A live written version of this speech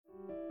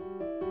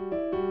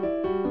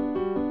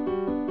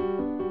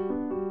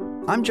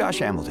I'm Josh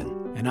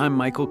Hamilton. And I'm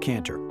Michael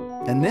Cantor.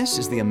 And this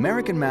is the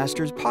American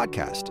Masters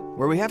Podcast,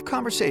 where we have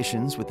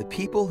conversations with the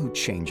people who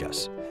change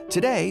us.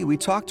 Today, we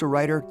talk to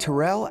writer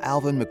Tarell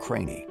Alvin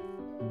McCraney.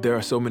 There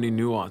are so many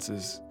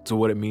nuances to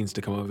what it means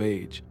to come of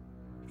age.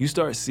 You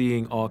start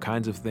seeing all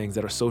kinds of things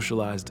that are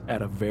socialized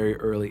at a very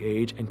early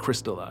age and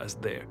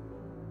crystallized there.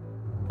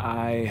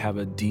 I have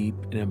a deep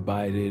and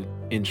abided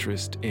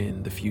interest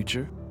in the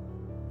future.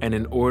 And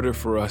in order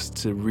for us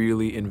to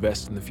really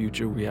invest in the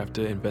future, we have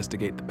to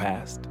investigate the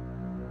past.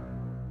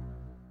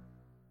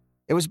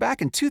 It was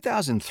back in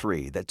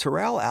 2003 that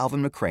Tarell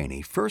Alvin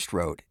McCraney first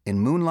wrote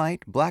In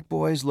Moonlight, Black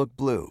Boys Look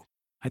Blue.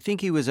 I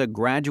think he was a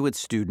graduate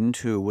student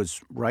who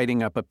was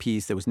writing up a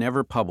piece that was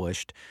never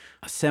published,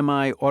 a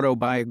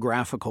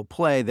semi-autobiographical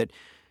play that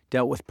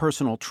dealt with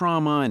personal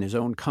trauma and his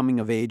own coming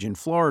of age in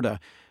Florida,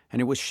 and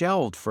it was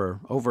shelved for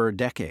over a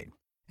decade.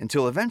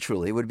 Until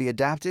eventually it would be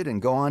adapted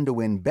and go on to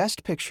win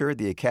Best Picture at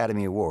the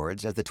Academy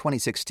Awards as the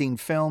 2016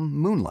 film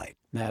Moonlight.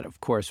 That, of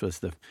course, was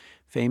the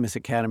famous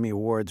Academy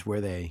Awards where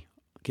they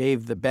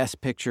gave the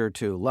Best Picture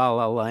to La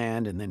La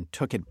Land and then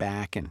took it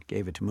back and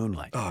gave it to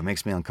Moonlight. Oh, it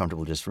makes me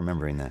uncomfortable just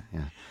remembering that,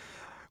 yeah.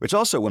 Which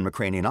also won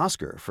McCraney an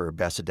Oscar for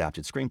Best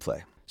Adapted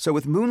Screenplay. So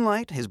with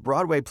Moonlight, his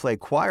Broadway play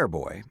Choir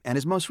Boy, and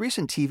his most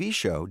recent TV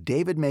show,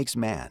 David Makes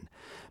Man,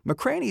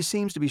 McCraney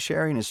seems to be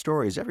sharing his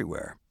stories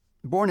everywhere.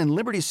 Born in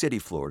Liberty City,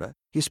 Florida,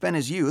 he spent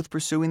his youth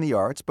pursuing the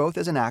arts both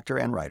as an actor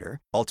and writer,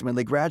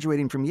 ultimately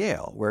graduating from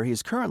Yale, where he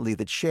is currently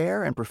the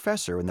chair and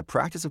professor in the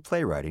practice of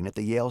playwriting at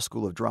the Yale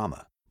School of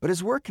Drama. But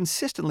his work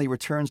consistently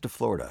returns to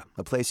Florida,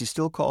 a place he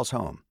still calls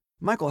home.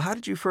 Michael, how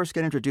did you first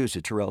get introduced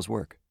to Tarell's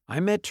work? I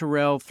met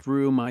Tarell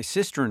through my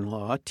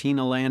sister-in-law,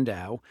 Tina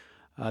Landau.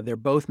 They're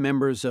both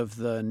members of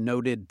the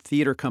noted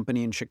theater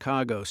company in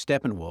Chicago,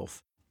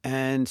 Steppenwolf,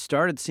 and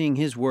started seeing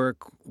his work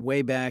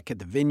way back at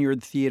the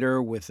Vineyard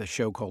Theater with a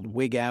show called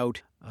Wig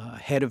Out,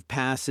 Head of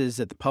Passes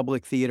at the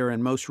Public Theater,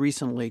 and most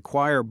recently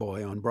Choir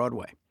Boy on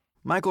Broadway.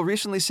 Michael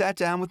recently sat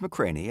down with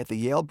McCraney at the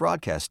Yale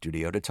Broadcast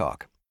Studio to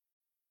talk.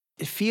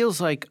 It feels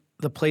like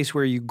the place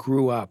where you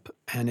grew up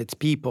and its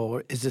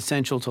people is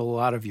essential to a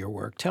lot of your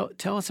work.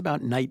 Tell us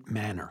about Night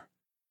Manor.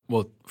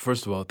 Well,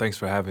 first of all, thanks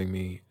for having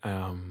me.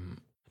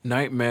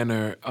 Night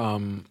Manor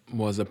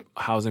was a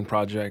housing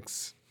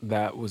project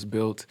that was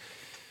built,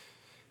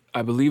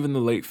 I believe, in the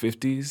late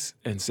 50s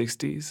and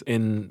 60s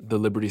in the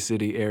Liberty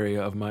City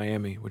area of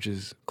Miami, which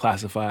is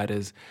classified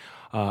as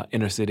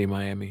inner city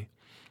Miami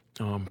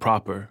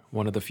proper,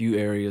 one of the few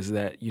areas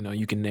that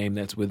you can name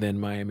that's within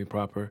Miami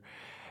proper.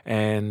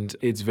 And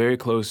it's very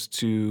close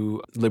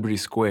to Liberty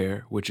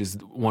Square, which is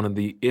one of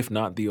the, if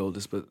not the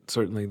oldest, but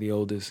certainly the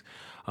oldest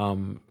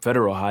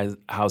federal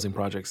housing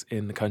projects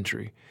in the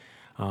country,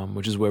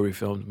 which is where we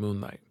filmed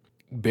Moonlight.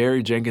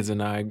 Barry Jenkins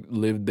and I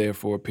lived there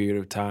for a period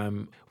of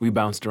time. We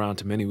bounced around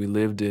to many. We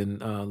lived in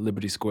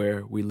Liberty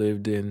Square. We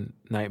lived in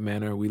Night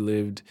Manor. We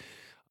lived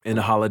in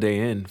a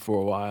Holiday Inn for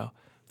a while.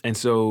 And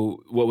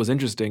so what was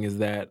interesting is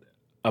that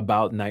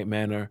about Night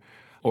Manor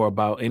or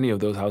about any of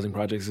those housing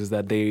projects is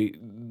that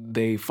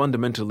they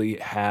fundamentally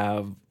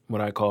have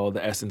what I call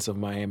the essence of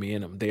Miami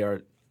in them. They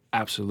are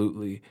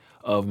absolutely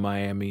of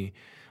Miami,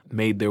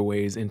 made their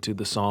ways into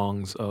the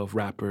songs of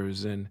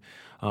rappers and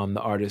the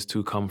artists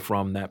who come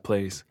from that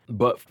place.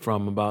 But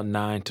from about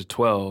 9 to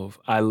 12,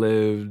 I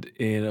lived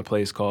in a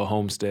place called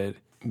Homestead,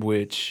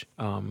 which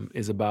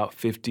is about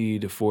 50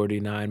 to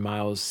 49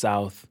 miles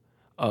south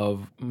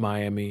of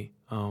Miami,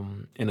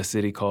 in a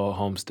city called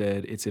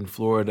Homestead. It's in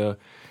Florida.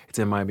 It's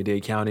in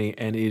Miami-Dade County,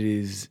 and it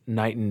is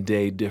night and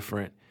day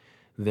different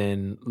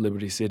than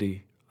Liberty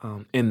City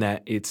in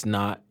that it's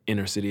not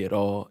inner city at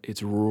all.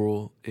 It's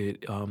rural.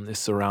 It is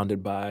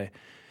surrounded by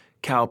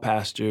cow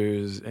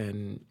pastures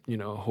and,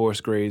 horse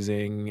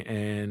grazing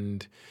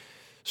and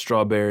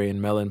strawberry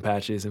and melon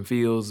patches and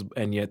fields,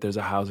 and yet there's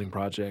a housing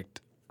project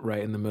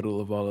right in the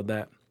middle of all of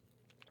that,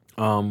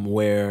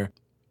 where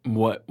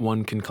what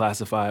one can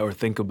classify or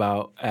think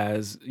about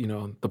as,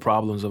 the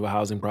problems of a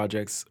housing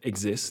projects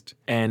exist.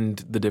 And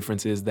the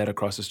difference is that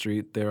across the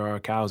street, there are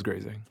cows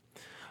grazing.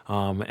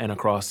 And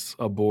across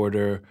a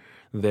border,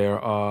 there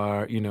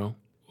are,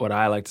 what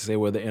I like to say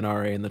where the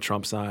NRA and the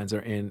Trump signs are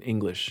in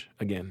English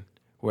again,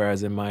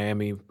 whereas in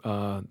Miami,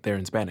 they're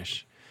in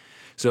Spanish.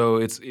 So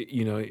it's,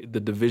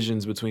 the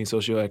divisions between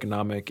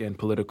socioeconomic and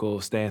political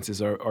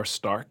stances are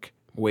stark,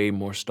 way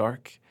more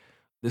stark.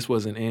 This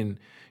wasn't in,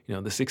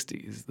 the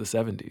 60s, the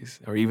 70s,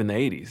 or even the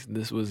 80s.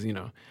 This was,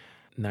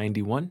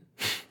 91.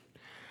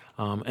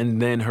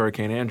 And then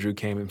Hurricane Andrew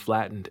came and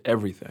flattened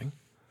everything,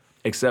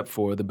 except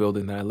for the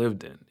building that I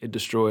lived in. It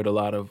destroyed a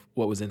lot of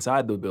what was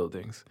inside the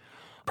buildings,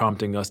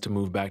 prompting us to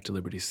move back to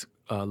Liberty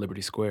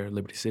Square,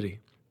 Liberty City.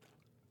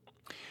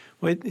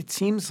 Well, it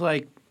seems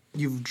like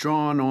you've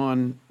drawn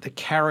on the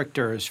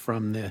characters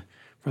from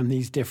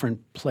these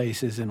different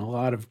places in a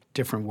lot of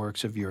different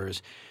works of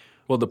yours.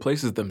 Well, the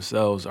places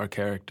themselves are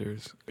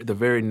characters. The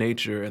very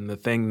nature and the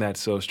thing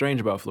that's so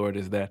strange about Florida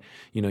is that,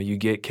 you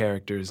get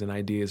characters and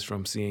ideas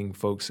from seeing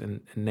folks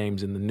and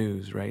names in the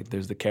news, right?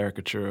 There's the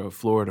caricature of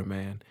Florida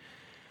Man.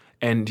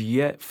 And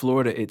yet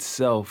Florida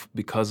itself,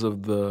 because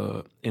of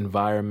the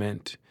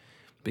environment,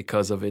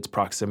 because of its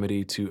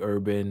proximity to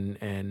urban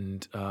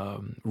and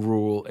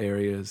rural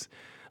areas,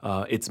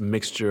 its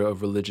mixture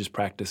of religious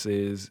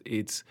practices,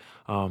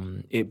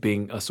 it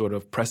being a sort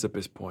of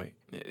precipice point.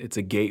 It's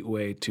a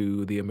gateway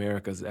to the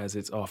Americas, as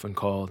it's often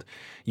called.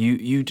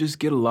 You just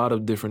get a lot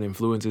of different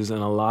influences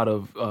and a lot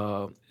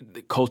of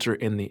culture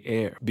in the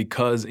air,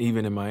 because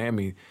even in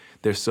Miami,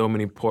 there's so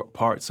many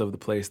parts of the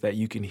place that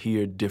you can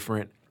hear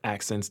different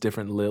accents,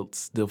 different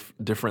lilts,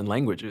 different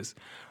languages.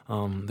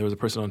 There was a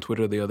person on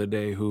Twitter the other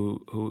day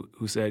who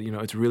said,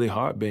 it's really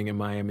hard being in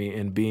Miami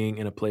and being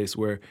in a place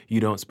where you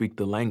don't speak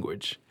the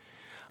language.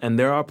 And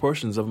there are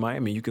portions of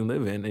Miami you can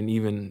live in, and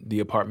even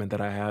the apartment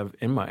that I have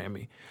in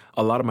Miami,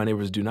 a lot of my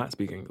neighbors do not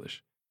speak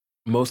English.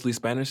 Mostly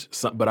Spanish,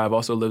 but I've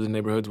also lived in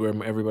neighborhoods where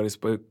everybody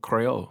spoke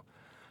Creole.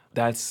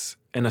 That's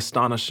an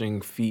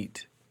astonishing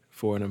feat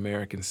for an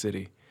American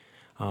city.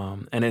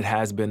 And it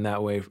has been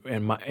that way,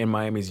 and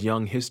Miami's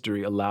young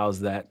history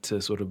allows that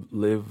to sort of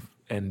live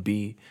and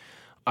be.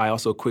 I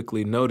also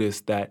quickly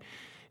noticed that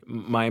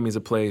Miami is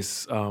a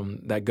place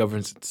that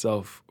governs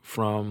itself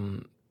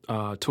from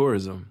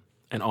tourism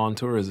and on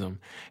tourism.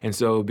 And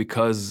so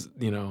because,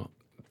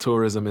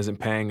 tourism isn't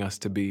paying us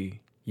to be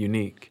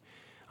unique,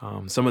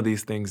 some of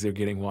these things are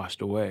getting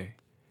washed away.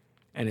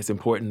 And it's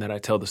important that I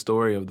tell the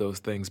story of those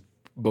things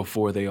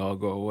before they all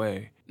go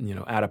away.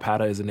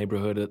 Attapata is a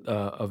neighborhood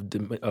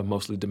of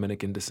mostly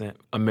Dominican descent,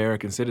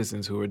 American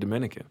citizens who are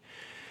Dominican.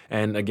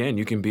 And again,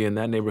 you can be in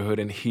that neighborhood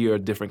and hear a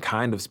different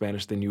kind of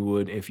Spanish than you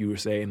would if you were,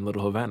 say, in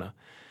Little Havana.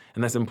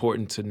 And that's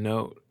important to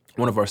note.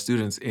 One of our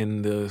students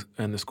in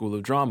the School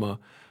of Drama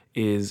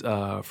is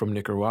from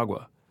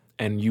Nicaragua.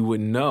 And you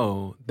would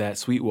know that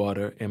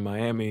Sweetwater in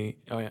Miami,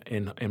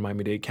 in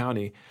Miami-Dade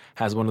County,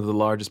 has one of the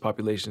largest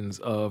populations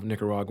of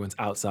Nicaraguans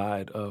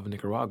outside of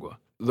Nicaragua.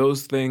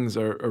 Those things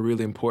are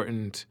really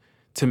important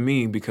to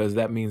me because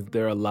that means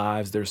there are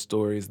lives, there are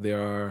stories,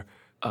 there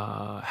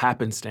are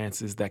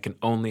happenstances that can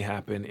only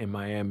happen in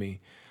Miami.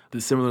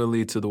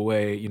 Similarly to the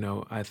way,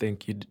 I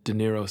think De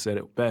Niro said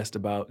it best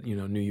about,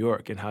 New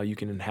York and how you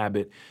can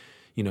inhabit,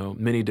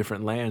 many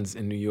different lands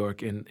in New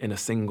York in a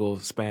single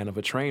span of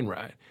a train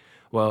ride.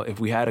 Well, if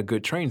we had a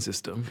good train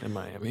system in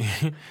Miami,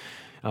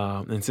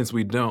 and since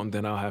we don't,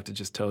 then I'll have to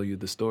just tell you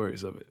the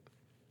stories of it.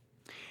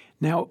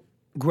 Now,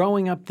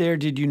 growing up there,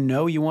 did you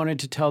know you wanted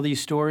to tell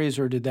these stories,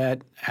 or did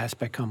that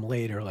aspect come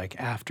later, like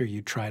after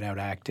you tried out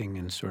acting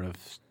and sort of?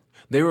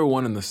 They were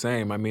one and the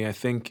same. I mean, I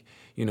think,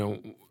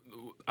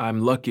 I'm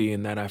lucky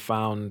in that I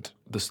found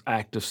this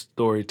act of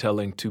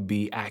storytelling to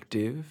be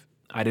active.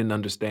 I didn't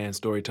understand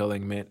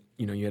storytelling meant,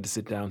 you had to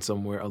sit down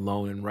somewhere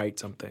alone and write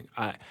something.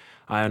 I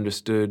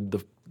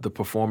understood the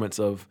performance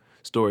of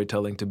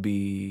storytelling to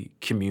be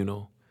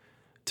communal,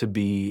 to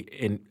be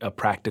in a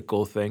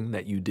practical thing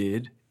that you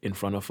did in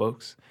front of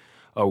folks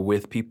or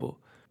with people.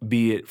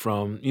 Be it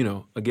from,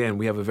 again,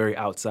 we have a very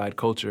outside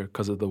culture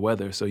because of the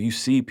weather. So you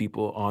see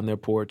people on their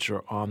porch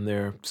or on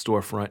their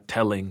storefront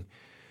telling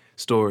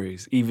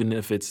stories, even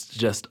if it's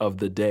just of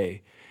the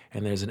day.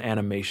 And there's an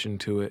animation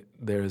to it.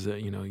 There's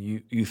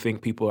you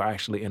think people are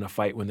actually in a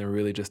fight when they're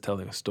really just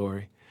telling a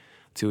story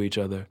to each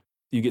other.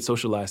 You get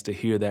socialized to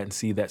hear that and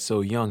see that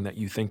so young that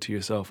you think to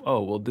yourself,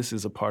 oh, well, this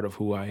is a part of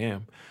who I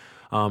am.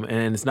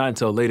 And it's not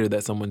until later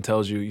that someone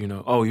tells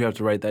you, oh, you have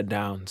to write that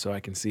down so I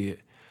can see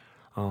it.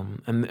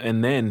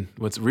 And then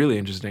what's really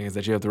interesting is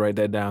that you have to write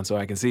that down so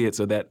I can see it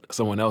so that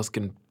someone else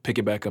can pick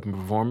it back up and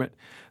perform it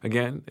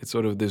again. It's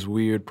sort of this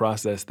weird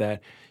process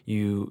that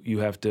you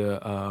have to,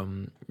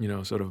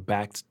 sort of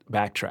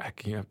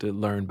backtrack. You have to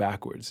learn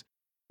backwards.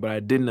 But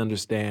I didn't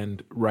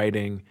understand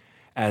writing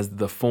as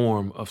the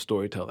form of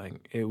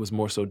storytelling. It was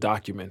more so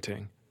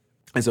documenting.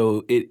 And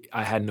so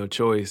I had no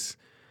choice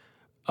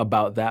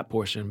about that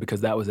portion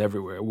because that was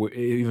everywhere.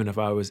 Even if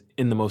I was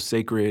in the most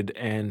sacred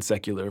and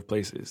secular of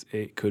places,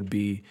 it could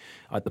be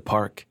at the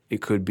park,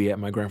 it could be at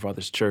my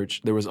grandfather's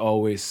church. There was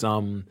always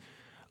some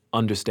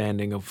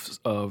understanding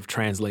of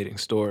translating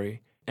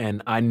story.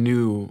 And I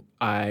knew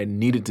I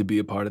needed to be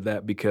a part of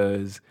that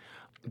because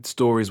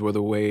stories were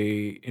the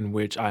way in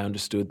which I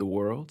understood the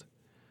world.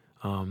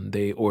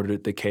 They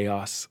ordered the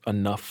chaos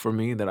enough for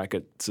me that I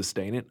could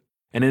sustain it.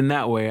 And in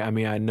that way,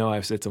 I know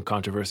I've said some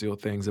controversial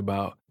things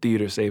about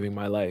theater saving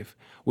my life,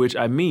 which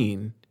I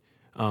mean,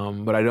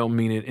 but I don't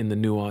mean it in the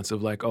nuance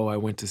of like, oh, I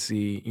went to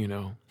see,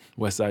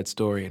 West Side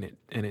Story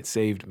and it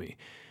saved me.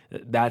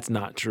 That's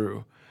not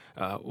true.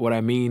 What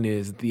I mean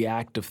is the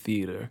act of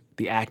theater,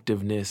 the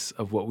activeness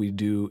of what we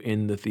do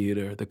in the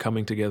theater, the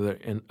coming together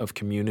of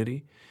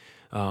community,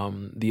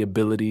 the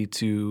ability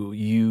to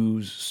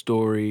use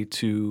story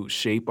to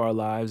shape our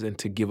lives and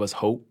to give us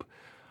hope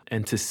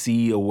and to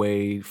see a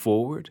way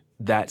forward.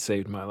 That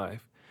saved my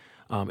life.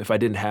 If I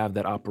didn't have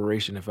that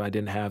operation, if I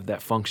didn't have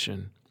that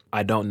function,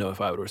 I don't know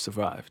if I would have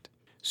survived.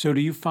 So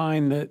do you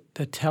find that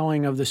the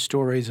telling of the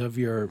stories of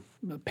your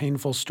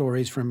painful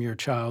stories from your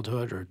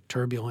childhood or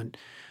turbulent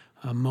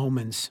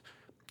moments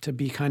to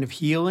be kind of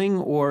healing,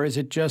 or is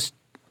it just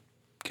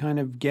kind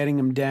of getting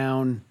them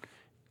down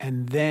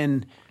and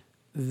then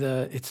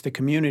it's the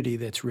community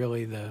that's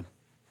really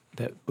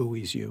that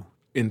buoys you.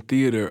 In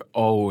theater,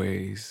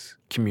 always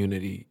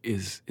community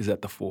is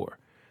at the fore.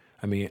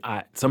 I mean,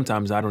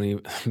 sometimes I don't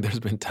even. There's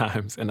been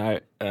times, and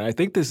I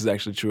think this is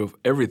actually true of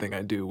everything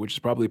I do,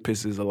 which probably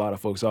pisses a lot of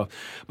folks off.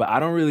 But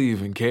I don't really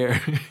even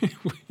care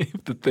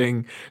if the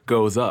thing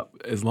goes up,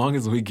 as long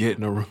as we get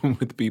in a room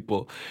with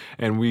people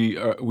and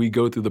we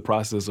go through the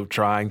process of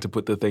trying to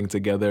put the thing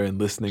together and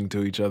listening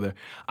to each other.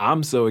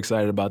 I'm so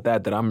excited about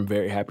that I'm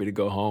very happy to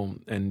go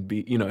home and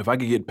be. If I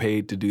could get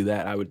paid to do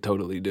that, I would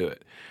totally do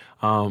it.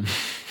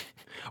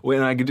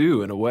 When I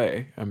do, in a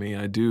way. I mean,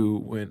 I do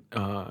when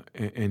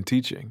in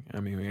teaching. I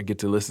mean, I get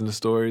to listen to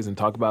stories and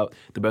talk about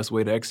the best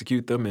way to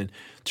execute them and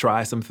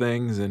try some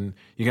things, and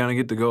you kind of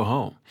get to go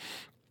home.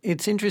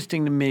 It's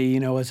interesting to me,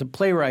 as a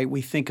playwright,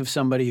 we think of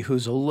somebody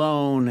who's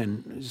alone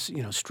and,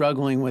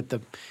 struggling with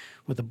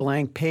the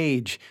blank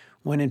page,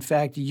 when in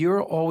fact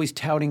you're always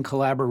touting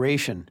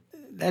collaboration.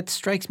 That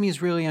strikes me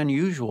as really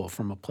unusual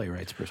from a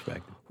playwright's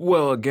perspective.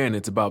 Well, again,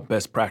 it's about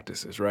best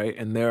practices, right?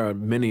 And there are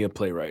many a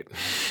playwright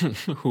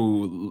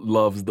who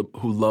love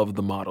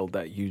the model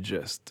that you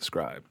just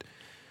described,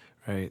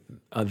 right?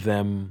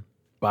 Them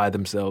by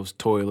themselves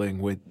toiling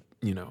with,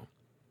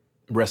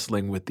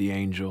 wrestling with the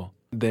angel,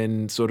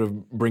 then sort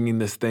of bringing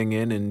this thing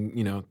in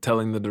and,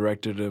 telling the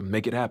director to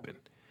make it happen.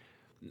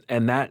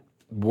 And that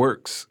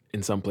works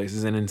in some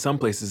places, and in some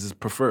places is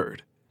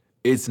preferred.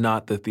 It's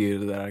not the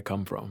theater that I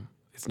come from.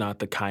 It's not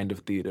the kind of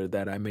theater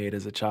that I made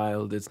as a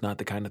child. It's not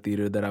the kind of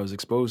theater that I was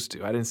exposed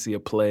to. I didn't see a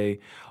play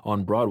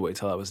on Broadway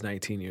till I was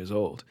 19 years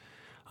old.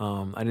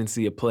 I didn't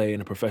see a play in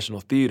a professional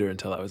theater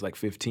until I was like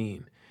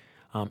 15.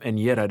 And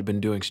yet I'd been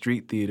doing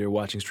street theater,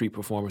 watching street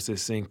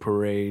performances, seeing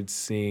parades,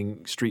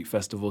 seeing street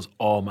festivals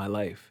all my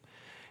life.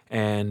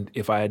 And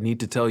if I need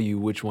to tell you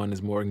which one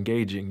is more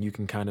engaging, you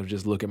can kind of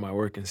just look at my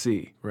work and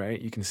see, right?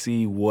 You can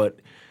see what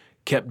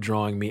kept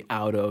drawing me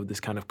out of this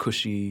kind of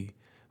cushy,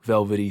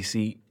 velvety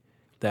seat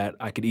that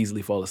I could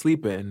easily fall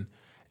asleep in,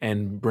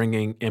 and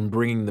bringing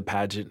the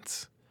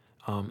pageants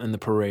and the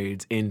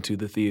parades into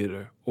the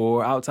theater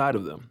or outside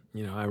of them.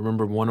 I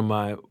remember one of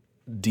my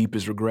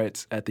deepest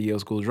regrets at the Yale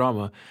School of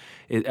Drama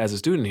as a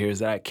student here is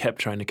that I kept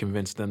trying to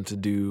convince them to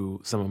do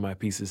some of my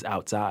pieces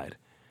outside,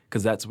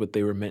 because that's what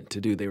they were meant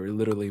to do. They were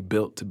literally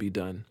built to be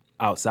done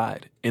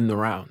outside, in the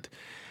round.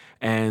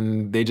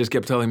 And they just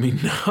kept telling me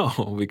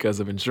no because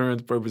of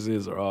insurance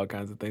purposes or all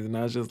kinds of things. And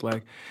I was just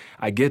like,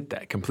 I get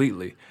that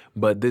completely.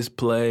 But this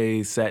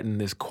play set in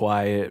this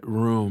quiet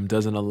room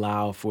doesn't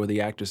allow for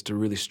the actors to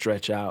really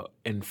stretch out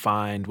and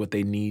find what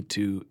they need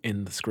to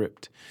in the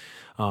script.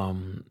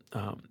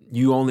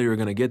 You only are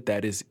going to get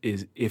that is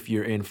if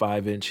you're in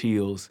 5-inch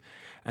heels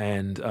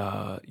and,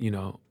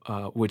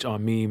 which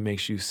on me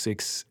makes you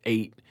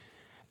 6'8",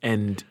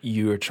 and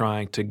you're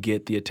trying to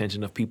get the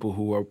attention of people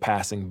who are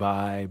passing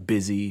by,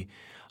 busy,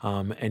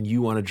 and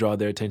you want to draw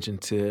their attention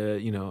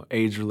to,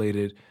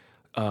 age-related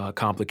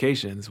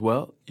complications.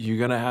 Well, you're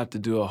going to have to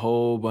do a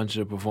whole bunch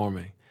of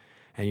performing,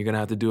 and you're going to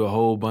have to do a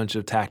whole bunch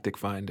of tactic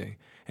finding,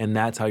 and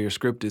that's how your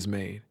script is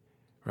made,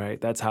 right?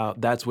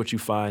 That's what you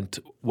find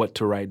what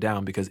to write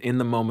down, because in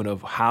the moment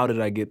of how did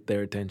I get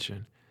their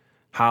attention?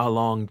 How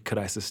long could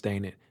I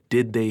sustain it?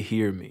 Did they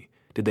hear me?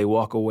 Did they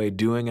walk away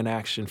doing an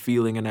action,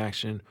 feeling an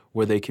action?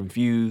 Were they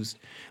confused?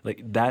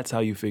 That's how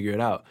you figure it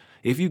out.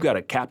 If you've got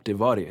a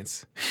captive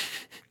audience,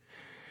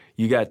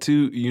 you got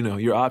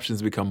your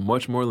options become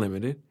much more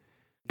limited,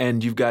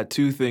 and you've got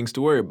two things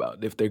to worry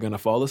about. If they're going to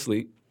fall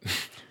asleep,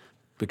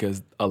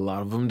 because a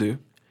lot of them do,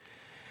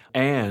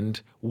 and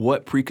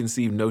what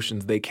preconceived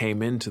notions they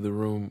came into the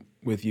room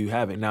with you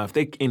having. Now, if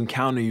they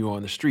encounter you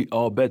on the street,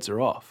 all bets are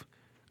off,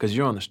 because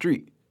you're on the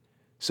street.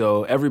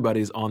 So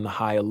everybody's on the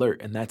high alert,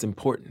 and that's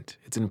important.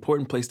 It's an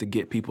important place to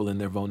get people in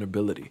their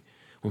vulnerability.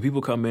 When people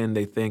come in,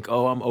 they think,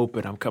 oh, I'm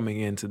open. I'm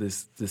coming into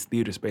this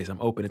theater space. I'm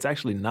open. It's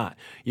actually not.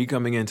 You're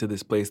coming into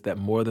this place that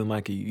more than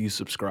likely you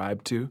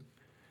subscribe to.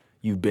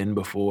 You've been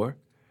before,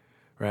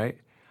 right?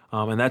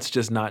 And that's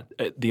just not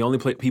the only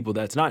people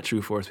that's not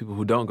true for is people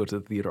who don't go to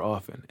the theater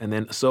often. And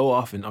then so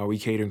often are we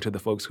catering to the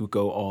folks who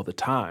go all the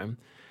time,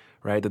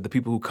 right? That the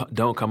people who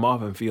don't come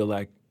often feel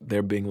like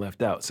they're being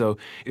left out. So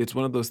it's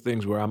one of those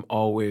things where I'm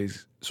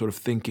always sort of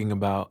thinking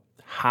about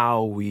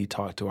how we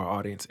talk to our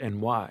audience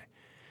and why.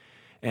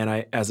 And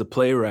I, as a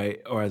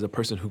playwright or as a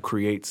person who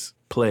creates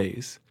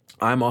plays,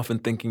 I'm often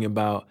thinking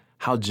about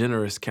how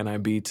generous can I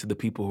be to the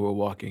people who are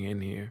walking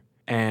in here?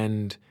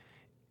 And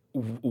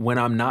when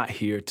I'm not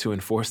here to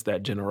enforce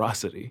that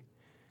generosity,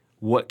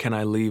 what can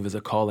I leave as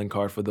a calling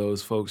card for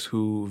those folks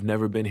who've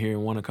never been here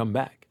and want to come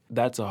back?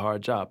 That's a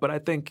hard job. But I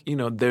think,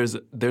 there's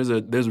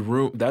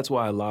room. That's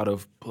why a lot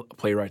of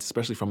playwrights,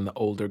 especially from the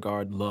older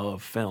guard,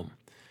 love film,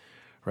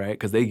 right?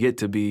 Because they get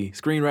to be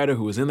screenwriter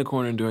who was in the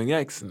corner doing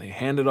X, and they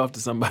hand it off to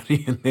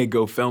somebody and they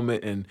go film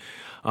it. And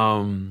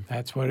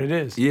that's what it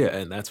is. Yeah,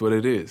 and that's what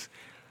it is.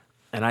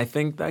 And I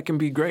think that can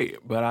be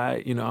great. But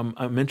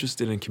I'm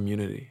interested in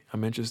community.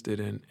 I'm interested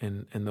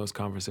in those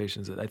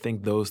conversations. I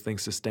think those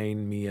things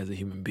sustain me as a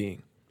human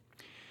being.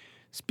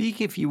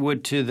 Speak, if you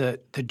would, to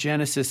the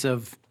genesis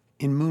of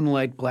in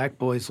Moonlight, Black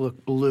Boys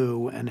Look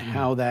Blue, and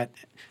how that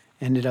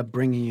ended up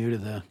bringing you to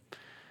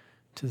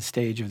the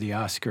stage of the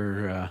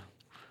Oscar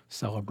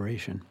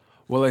celebration.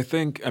 Well,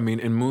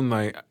 in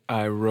Moonlight,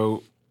 I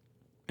wrote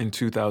in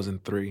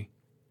 2003.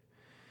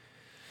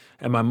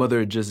 And my mother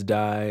had just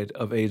died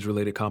of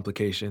age-related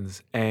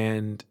complications.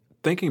 And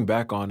thinking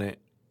back on it,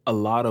 a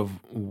lot of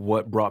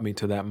what brought me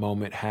to that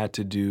moment had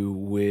to do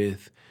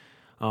with,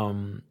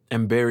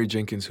 and Barry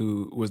Jenkins,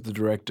 who was the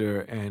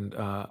director and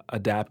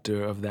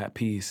adapter of that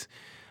piece,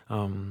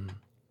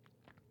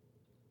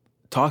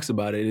 talks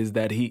about it, is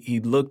that he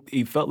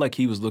felt like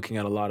he was looking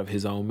at a lot of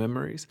his own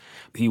memories.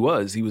 He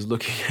was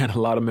looking at a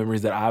lot of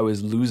memories that I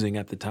was losing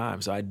at the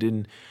time. So I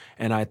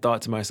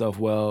thought to myself,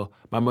 well,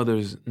 my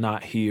mother's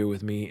not here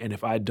with me, and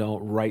if I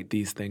don't write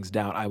these things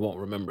down, I won't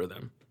remember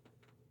them.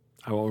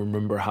 I won't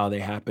remember how they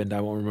happened.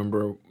 I won't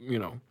remember,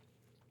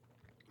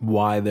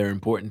 why they're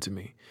important to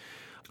me.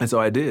 And so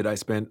I did. I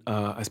spent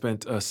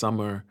a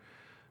summer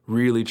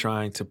really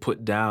trying to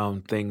put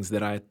down things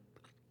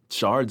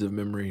shards of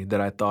memory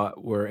that I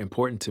thought were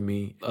important to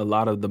me. A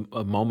lot of the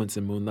moments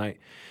in Moonlight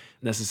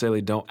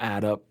necessarily don't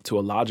add up to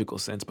a logical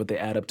sense, but they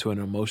add up to an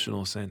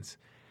emotional sense.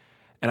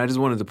 And I just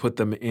wanted to put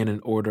them in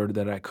an order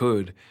that I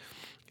could.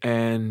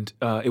 And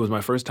it was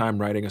my first time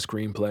writing a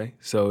screenplay,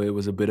 so it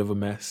was a bit of a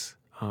mess,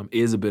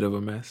 is a bit of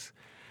a mess.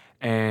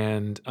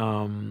 And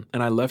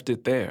I left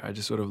it there. I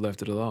just sort of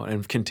left it alone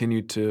and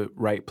continued to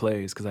write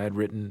plays because I had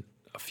written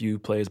a few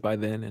plays by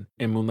then.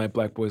 And Moonlight,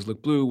 Black Boys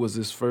Look Blue was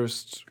this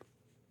first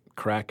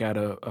crack at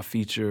a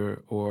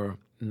feature, or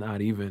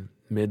not even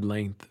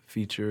mid-length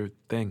feature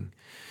thing.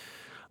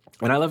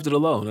 And I left it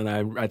alone,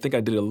 and I think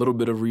I did a little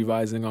bit of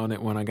revising on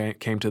it when I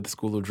came to the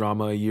School of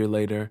Drama a year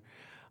later,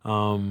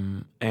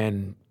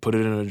 and put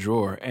it in a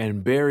drawer.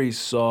 And Barry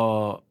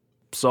saw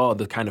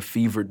the kind of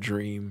fevered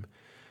dream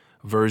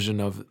version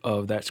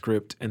of that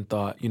script and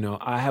thought,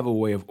 I have a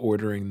way of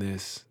ordering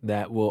this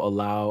that will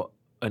allow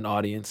an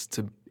audience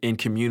to, in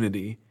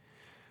community,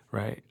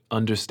 right,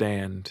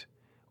 understand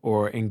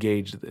or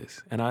engage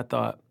this. And I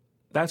thought,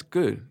 that's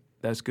good.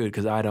 That's good,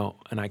 because I don't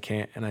and I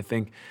can't. And I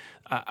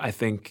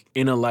think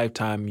in a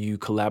lifetime you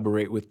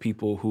collaborate with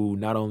people who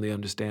not only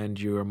understand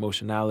your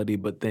emotionality,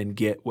 but then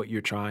get what you're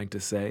trying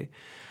to say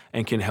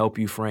and can help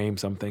you frame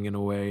something in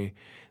a way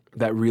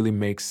that really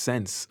makes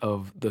sense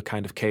of the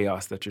kind of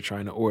chaos that you're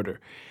trying to order.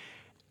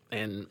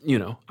 And,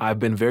 I've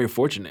been very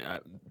fortunate.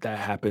 That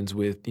happens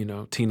with,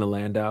 Tina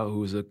Landau,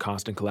 who's a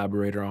constant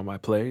collaborator on my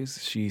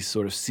plays. She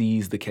sort of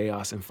sees the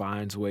chaos and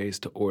finds ways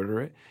to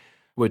order it,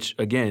 which,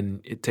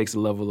 again, it takes a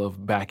level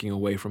of backing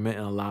away from it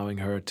and allowing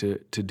her to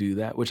do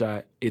that,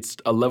 it's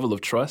a level of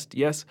trust,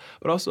 yes,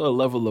 but also a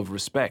level of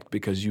respect,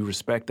 because you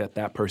respect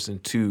that person,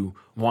 too,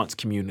 wants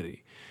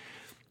community.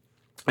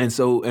 And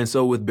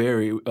so with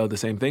Barry, the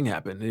same thing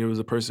happened. There was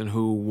a person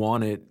who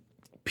wanted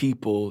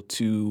people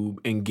to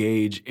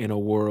engage in a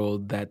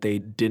world that they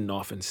didn't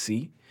often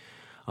see,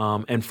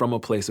 and from a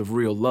place of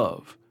real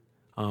love,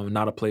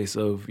 not a place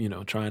of,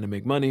 trying to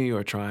make money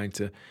or trying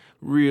to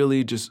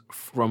really just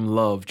from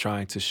love,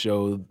 trying to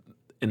show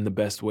in the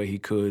best way he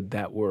could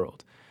that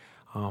world.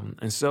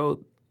 And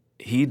so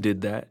he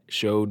did that,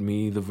 showed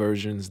me the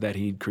versions that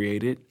he'd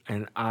created,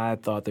 and I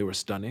thought they were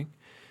stunning.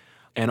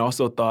 And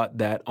also thought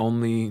that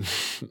only,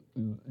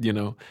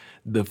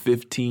 the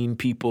 15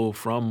 people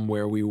from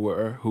where we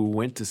were who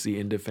went to see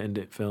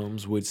independent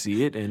films would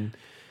see it, and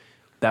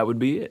that would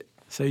be it.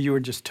 So you were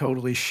just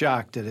totally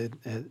shocked at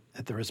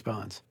the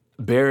response.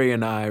 Barry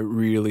and I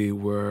really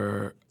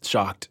were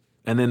shocked,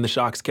 and then the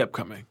shocks kept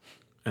coming,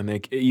 and they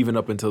even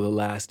up until the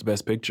last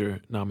Best Picture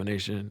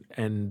nomination,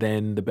 and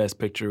then the Best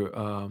Picture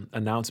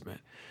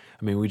announcement.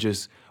 I mean,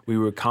 we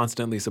were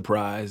constantly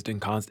surprised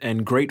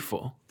and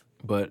grateful.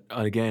 But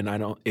again,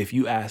 if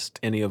you asked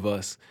any of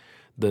us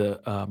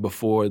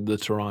before the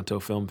Toronto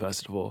Film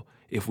Festival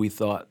if we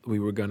thought we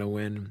were going to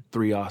win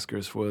 3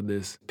 Oscars for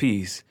this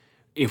piece,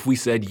 if we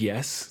said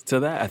yes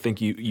to that, I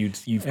think you'd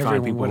find people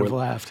everyone would have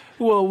laughed.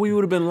 Well, we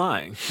would have been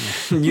lying.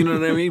 You know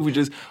what I mean?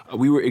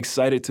 We were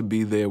excited to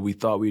be there. We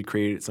thought we'd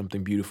created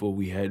something beautiful.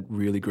 We had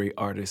really great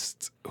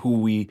artists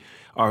who we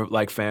are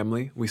like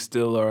family. We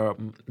still are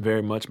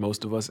very much,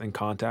 most of us, in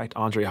contact.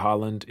 Andre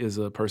Holland is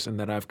a person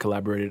that I've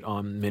collaborated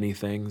on many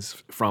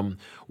things from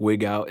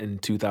Wig Out in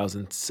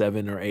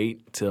 2007 or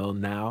 8 till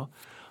now.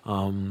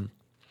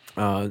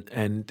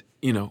 And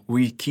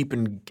we keep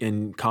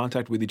in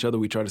contact with each other.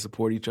 We try to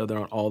support each other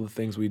on all the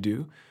things we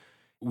do.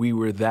 We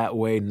were that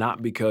way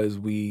not because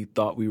we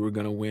thought we were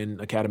going to win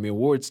Academy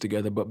Awards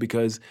together, but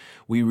because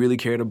we really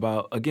cared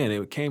about, again,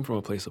 it came from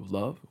a place of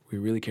love. We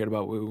really cared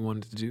about what we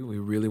wanted to do. We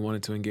really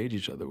wanted to engage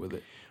each other with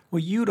it.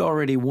 Well, you'd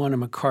already won a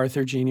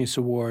MacArthur Genius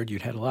Award.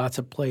 You'd had lots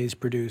of plays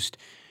produced.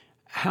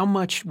 How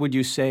much would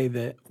you say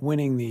that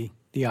winning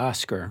the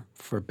Oscar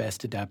for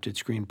Best Adapted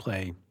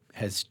Screenplay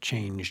has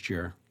changed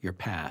your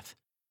path?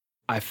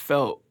 I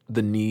felt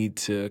the need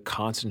to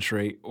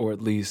concentrate, or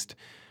at least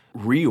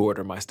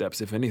reorder my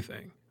steps, if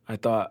anything. I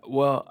thought,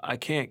 well, I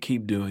can't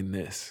keep doing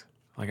this.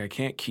 Like, I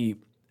can't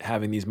keep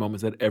having these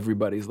moments that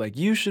everybody's like,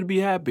 you should be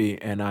happy,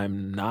 and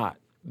I'm not.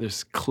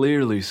 There's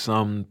clearly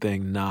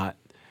something not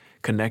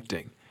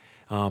connecting.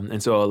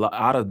 And so a lot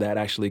out of that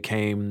actually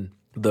came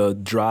the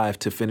drive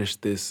to finish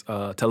this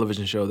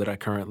television show that I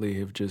currently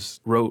have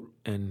just wrote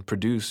and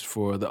produced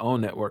for the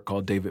OWN network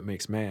called David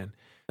Makes Man.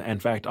 In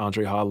fact,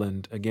 Andre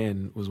Holland,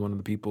 again, was one of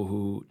the people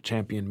who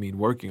championed me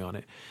working on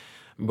it.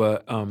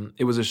 But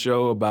it was a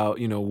show about,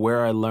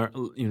 where I learned,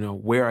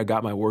 where I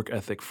got my work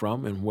ethic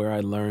from and where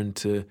I learned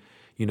to,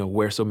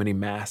 wear so many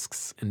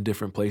masks in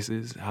different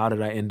places. How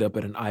did I end up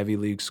at an Ivy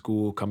League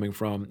school coming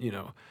from,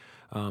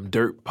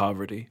 dirt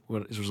poverty,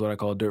 which is what I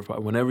call dirt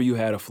poverty. Whenever you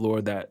had a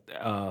floor that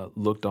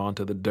looked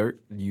onto the dirt,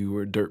 you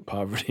were dirt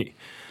poverty.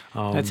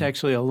 That's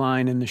actually a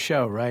line in the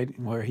show, right?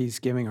 Where he's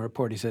giving a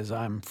report. He says,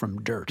 "I'm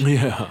from dirt."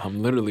 Yeah,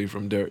 I'm literally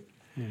from dirt.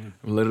 Yeah.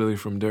 I'm literally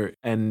from dirt.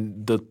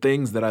 And the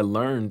things that I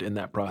learned in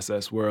that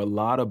process were a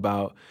lot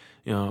about,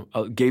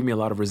 gave me a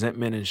lot of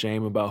resentment and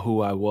shame about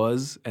who I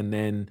was, and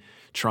then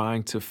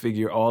trying to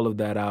figure all of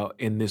that out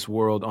in this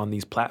world on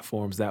these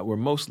platforms that were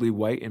mostly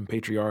white and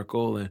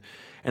patriarchal,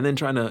 and then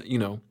trying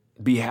to,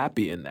 be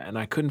happy in that. And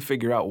I couldn't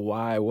figure out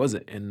why I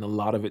wasn't. And a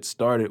lot of it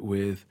started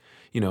with,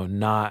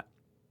 not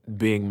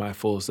being my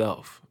full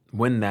self.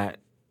 When that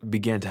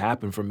began to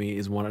happen for me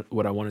is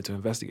what I wanted to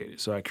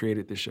investigate. So I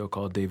created this show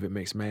called David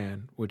Makes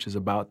Man, which is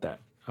about that,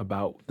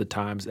 about the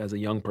times as a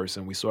young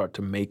person we start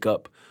to make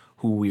up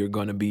who we are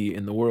going to be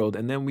in the world.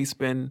 And then we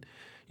spend,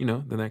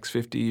 the next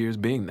 50 years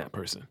being that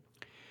person.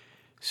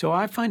 So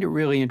I find it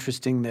really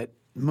interesting that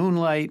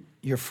Moonlight,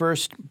 your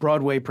first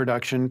Broadway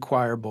production,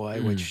 Choir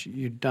Boy, which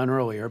you'd done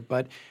earlier,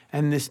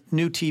 and this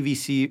new TV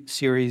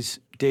series,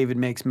 David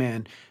Makes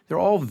Man, they're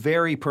all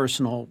very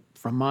personal.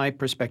 From my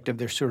perspective,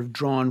 they're sort of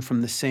drawn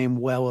from the same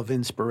well of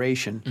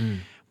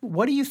inspiration.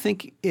 What do you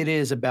think it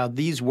is about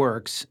these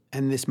works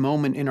and this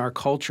moment in our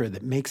culture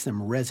that makes them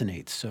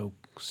resonate so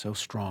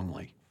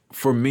strongly?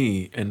 For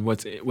me, and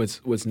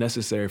what's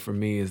necessary for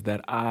me is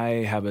that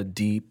I have a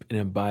deep and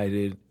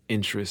abided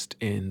interest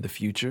in the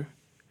future.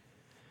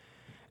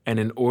 And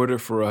in order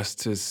for us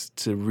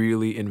to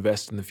really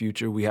invest in the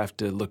future, we have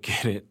to look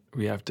at it.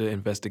 We have to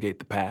investigate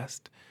the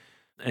past.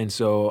 And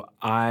so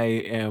I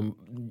am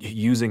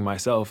using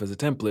myself as a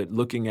template,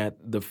 looking at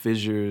the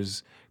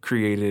fissures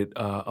created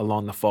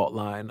along the fault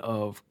line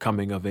of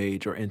coming of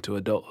age or into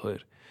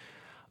adulthood.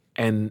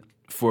 And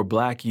for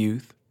Black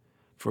youth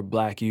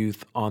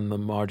on the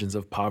margins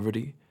of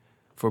poverty,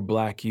 for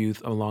Black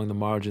youth along the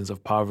margins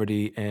of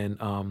poverty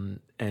and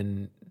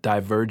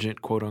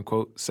divergent, quote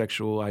unquote,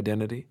 sexual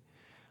identity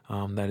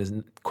that is,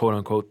 quote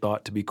unquote,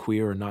 thought to be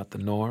queer or not the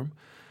norm.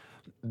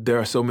 There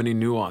are so many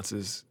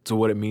nuances to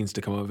what it means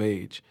to come of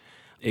age.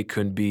 It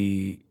could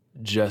be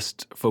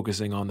just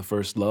focusing on the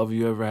first love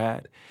you ever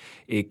had.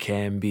 It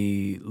can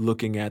be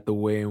looking at the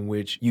way in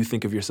which you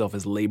think of yourself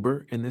as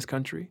labor in this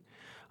country.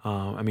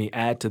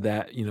 Add to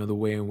that, the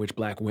way in which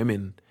Black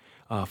women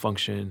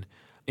function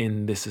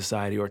in this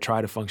society or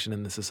try to function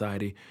in this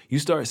society. You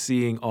start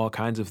seeing all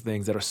kinds of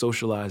things that are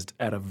socialized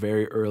at a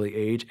very early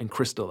age and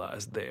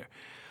crystallized there.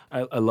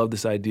 I love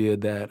this idea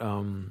that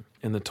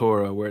in the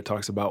Torah where it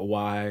talks about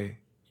why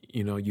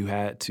you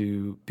had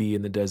to be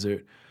in the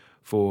desert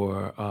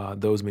for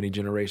those many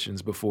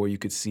generations before you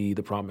could see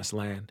the promised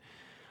land.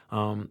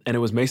 And it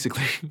was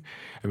basically,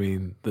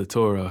 the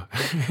Torah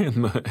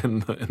and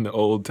the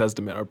Old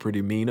Testament are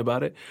pretty mean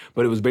about it,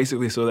 but it was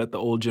basically so that the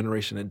old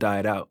generation had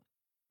died out,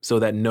 so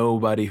that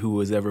nobody who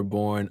was ever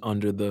born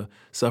under the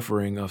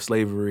suffering of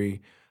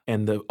slavery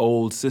and the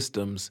old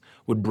systems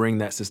would bring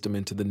that system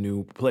into the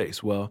new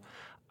place. Well,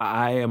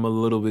 I am a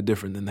little bit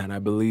different than that. I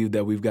believe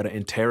that we've got to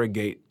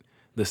interrogate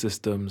the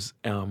systems.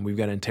 We've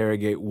got to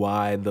interrogate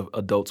why the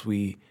adults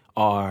we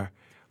are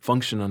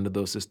function under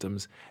those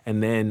systems,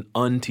 and then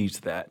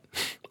unteach that,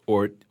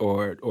 or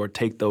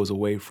take those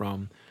away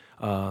from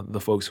the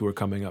folks who are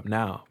coming up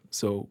now.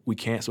 So we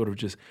can't sort of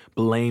just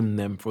blame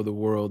them for the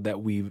world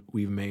that we've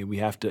made. We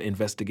have to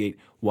investigate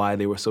why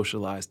they were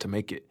socialized to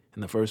make it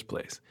in the first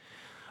place.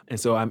 And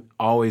so I'm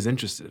always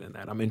interested in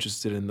that. I'm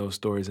interested in those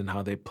stories and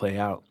how they play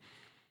out.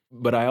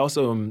 But I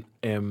also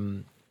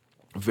am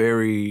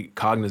very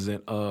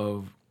cognizant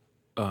of,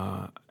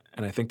 and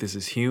I think this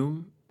is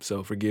Hume,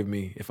 so forgive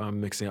me if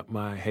I'm mixing up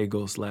my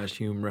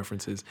Hegel/Hume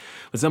references,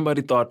 but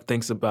somebody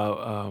thinks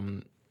about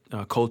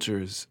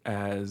cultures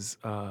as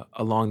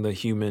along the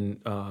human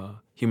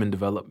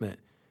development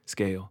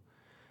scale.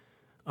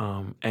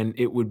 And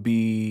it would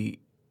be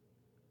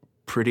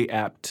pretty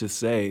apt to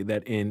say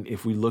that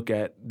if we look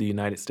at the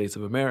United States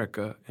of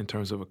America in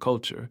terms of a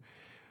culture,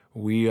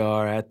 we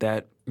are at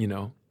that,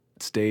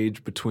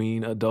 stage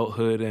between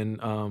adulthood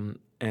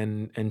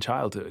and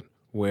childhood,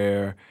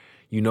 where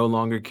you no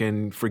longer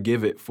can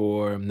forgive it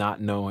for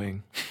not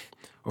knowing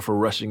or for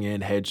rushing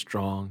in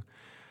headstrong.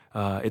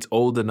 It's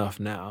old enough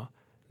now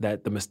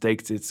that the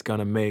mistakes it's going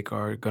to make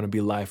are going to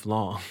be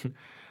lifelong.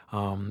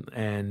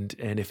 And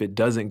if it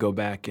doesn't go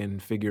back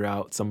and figure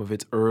out some of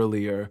its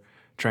earlier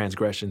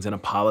transgressions and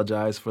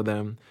apologize for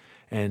them,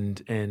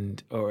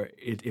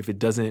 if it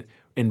doesn't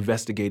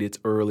investigate its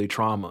early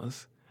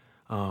traumas,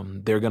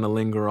 they're going to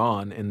linger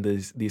on in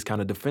these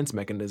kind of defense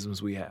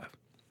mechanisms we have.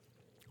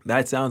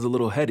 That sounds a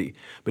little heady,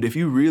 but if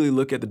you really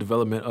look at the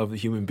development of the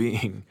human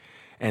being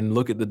and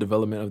look at the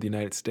development of the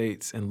United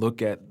States and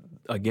look at,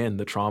 again,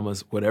 the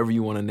traumas, whatever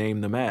you want to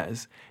name them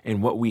as,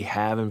 and what we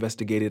have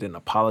investigated and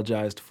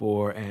apologized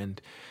for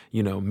and,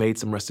 made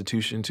some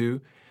restitution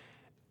to,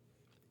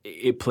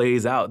 it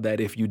plays out that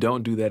if you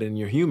don't do that in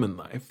your human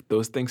life,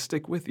 those things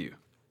stick with you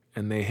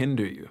and they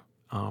hinder you.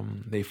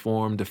 They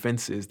form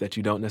defenses that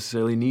you don't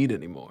necessarily need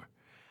anymore.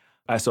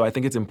 So I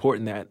think it's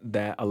important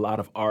that a lot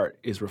of art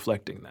is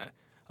reflecting that.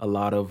 A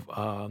lot of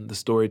the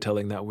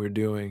storytelling that we're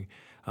doing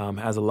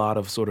has a lot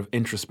of sort of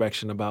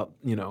introspection about,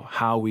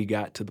 how we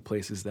got to the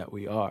places that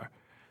we are.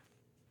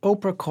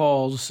 Oprah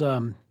calls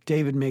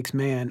David Makes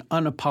Man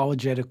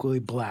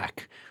unapologetically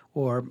black.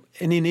 Or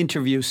in an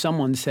interview,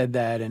 someone said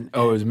that. And it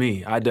was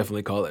me. I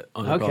definitely call it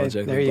unapologetically black.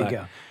 Okay, there you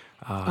go.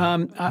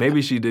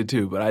 Maybe she did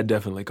too, but I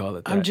definitely call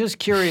it that. I'm just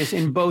curious,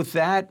 in both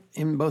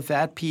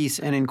that piece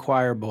and in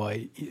Choir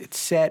Boy, it's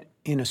set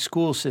in a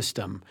school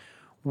system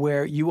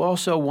where you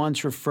also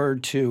once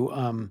referred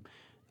to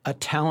a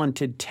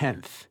talented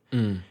 10th.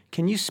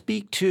 Can you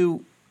speak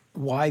to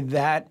why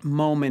that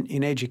moment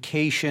in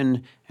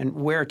education and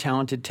where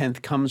talented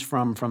 10th comes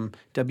from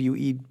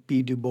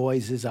W.E.B. Du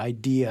Bois's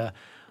idea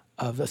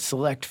of a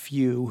select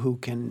few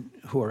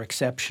who are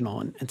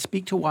exceptional, and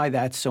speak to why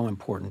that's so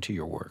important to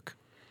your work?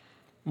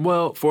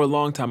 Well, for a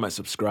long time I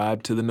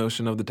subscribed to the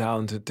notion of the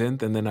talented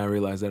 10th, and then I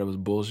realized that it was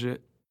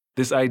bullshit.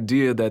 This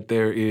idea that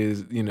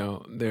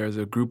there's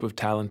a group of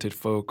talented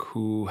folk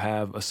who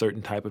have a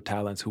certain type of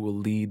talents who will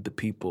lead the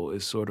people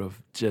is sort of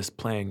just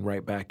playing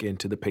right back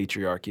into the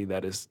patriarchy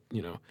that has,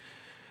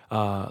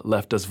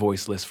 left us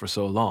voiceless for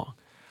so long,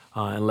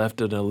 and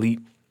left an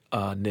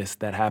elite-ness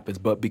that happens.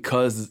 But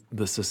because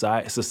the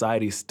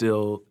society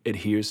still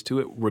adheres to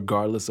it,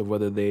 regardless of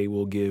whether they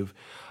will give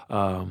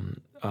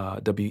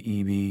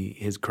W.E.B.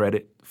 his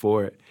credit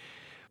for it,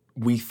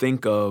 we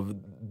think of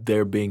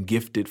there being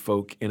gifted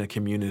folk in a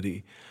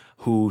community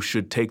who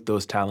should take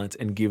those talents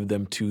and give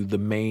them to the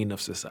main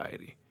of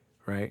society,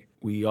 right?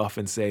 We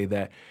often say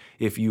that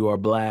if you are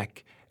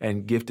black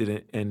and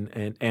gifted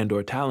and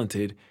or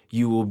talented,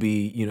 you will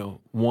be,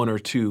 one or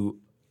two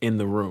in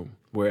the room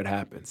where it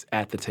happens,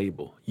 at the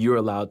table. You're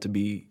allowed to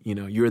be,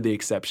 you're the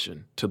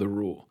exception to the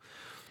rule.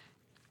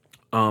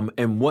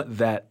 And what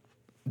that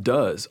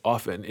does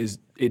often is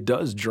it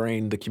does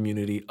drain the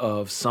community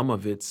of some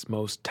of its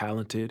most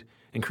talented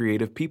and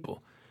creative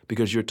people,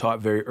 because you're taught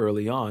very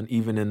early on,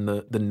 even in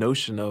the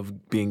notion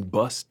of being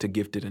bused to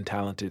gifted and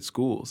talented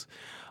schools,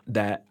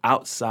 that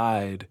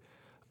outside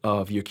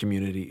of your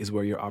community is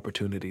where your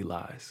opportunity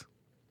lies.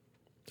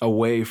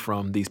 Away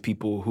from these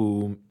people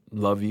who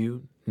love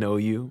you, know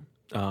you,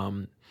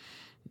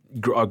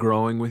 are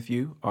growing with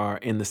you, are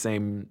in the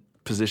same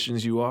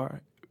positions you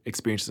are,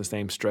 experiencing the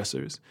same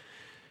stressors.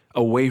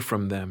 Away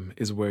from them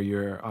is where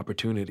your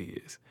opportunity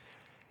is.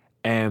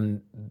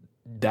 And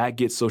that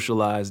gets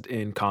socialized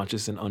in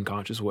conscious and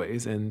unconscious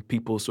ways, and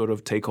people sort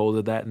of take hold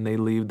of that and they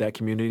leave that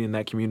community, and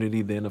that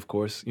community then, of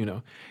course,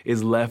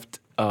 is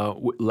left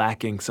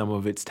lacking some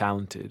of its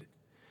talented.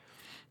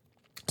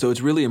 So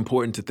it's really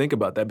important to think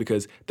about that,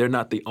 because they're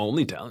not the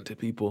only talented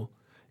people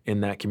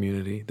in that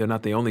community. They're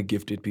not the only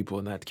gifted people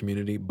in that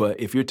community. But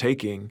if you're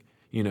taking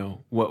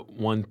what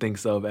one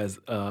thinks of as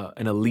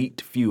an elite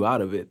few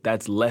out of it,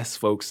 that's less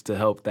folks to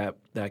help that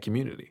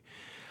community.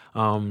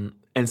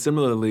 And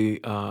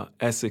similarly,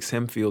 Essex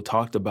Hempfield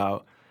talked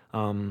about,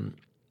 when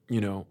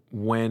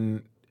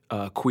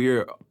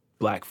queer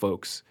black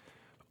folks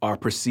are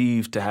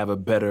perceived to have a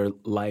better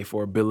life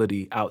or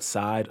ability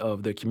outside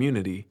of their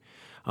community,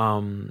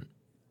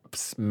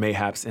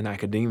 mayhaps in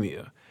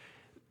academia,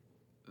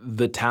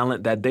 the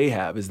talent that they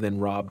have is then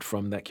robbed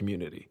from that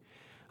community.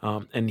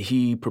 And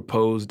he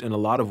proposed in a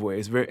lot of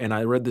ways, and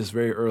I read this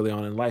very early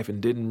on in life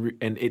and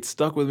and it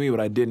stuck with me, but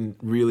I didn't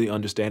really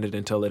understand it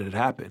until it had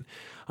happened.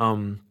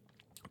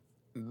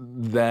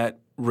 That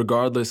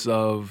regardless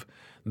of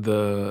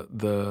the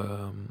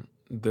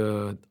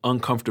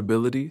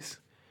uncomfortabilities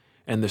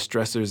and the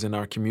stressors in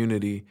our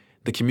community,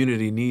 the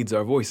community needs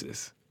our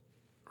voices,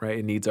 right?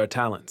 It needs our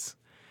talents.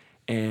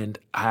 And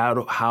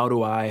how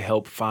do I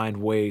help find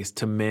ways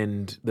to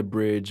mend the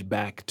bridge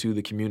back to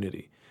the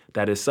community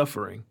that is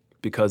suffering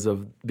because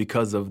of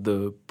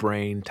the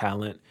brain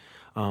talent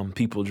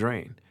people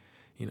drain?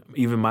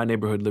 Even my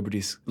neighborhood,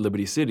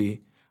 Liberty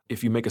City,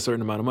 if you make a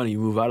certain amount of money, you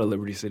move out of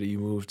Liberty City, you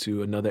move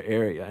to another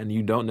area, and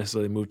you don't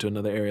necessarily move to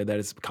another area that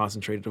is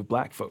concentrated of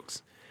black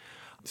folks.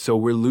 So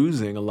we're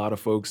losing a lot of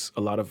folks,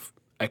 a lot of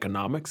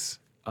economics,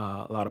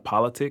 a lot of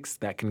politics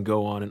that can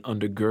go on and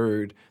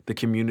undergird the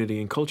community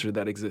and culture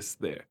that exists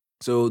there.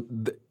 So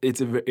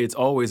it's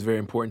always very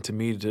important to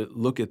me to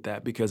look at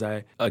that, because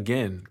I,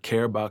 again,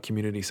 care about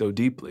community so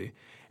deeply.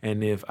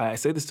 And if I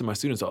say this to my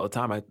students all the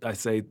time, I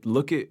say,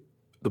 look at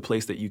the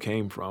place that you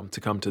came from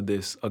to come to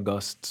this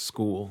august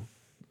school,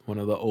 one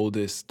of the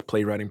oldest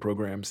playwriting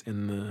programs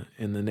in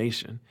the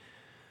nation.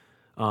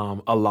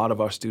 A lot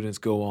of our students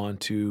go on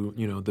to,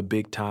 the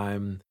big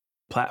time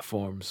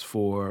platforms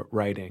for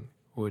writing,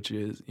 which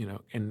is,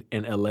 in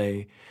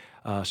LA,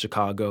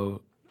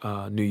 Chicago,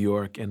 New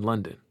York, and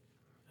London.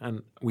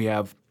 And we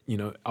have,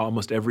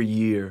 almost every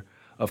year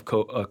of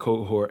a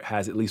cohort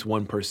has at least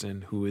one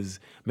person who is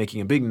making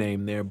a big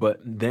name there. But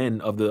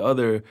then of the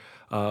other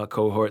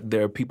cohort,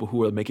 there are people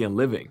who are making a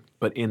living,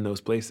 but in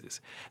those places.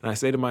 And I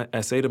say to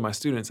my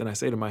students, and I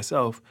say to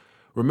myself,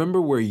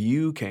 remember where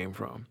you came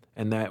from,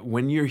 and that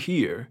when you're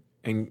here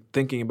and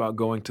thinking about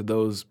going to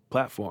those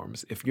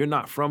platforms, if you're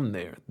not from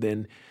there,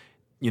 then,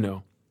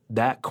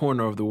 that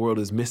corner of the world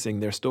is missing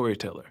their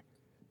storyteller.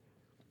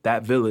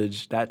 That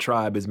village, that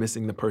tribe is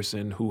missing the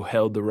person who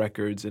held the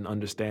records and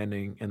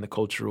understanding and the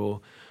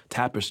cultural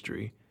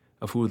tapestry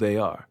of who they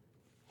are.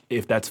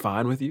 If that's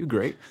fine with you,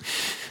 great.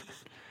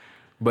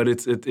 But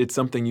it's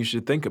something you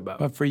should think about.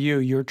 But for you,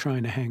 you're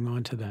trying to hang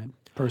on to that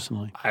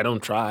personally. I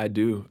don't try, I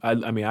do.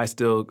 I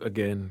still,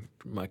 again,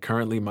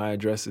 currently my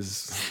address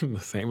is the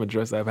same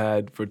address I've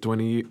had for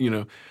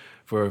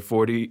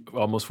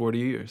almost 40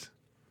 years.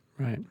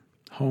 Right.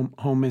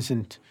 Home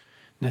isn't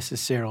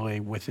necessarily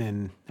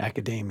within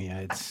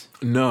academia.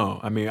 No.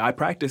 I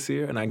practice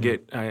here, and I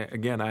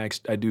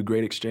do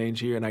great exchange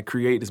here, and I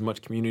create as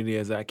much community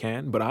as I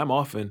can. But I'm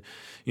often,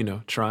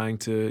 trying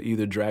to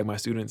either drag my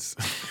students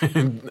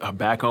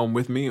back home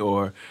with me,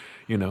 or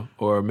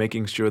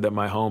making sure that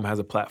my home has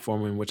a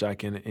platform in which I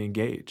can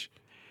engage.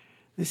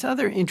 This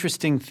other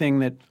interesting thing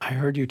that I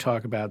heard you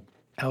talk about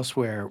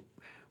elsewhere,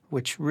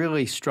 which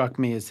really struck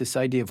me, is this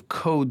idea of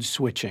code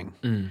switching.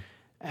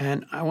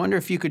 And I wonder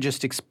if you could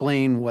just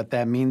explain what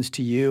that means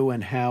to you,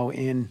 and how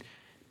in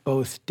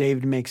both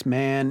David Makes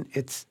Man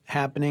it's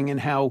happening, and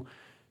how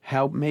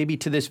maybe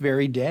to this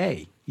very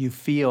day you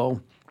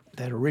feel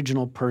that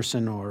original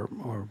person or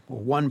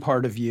one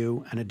part of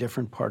you and a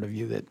different part of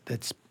you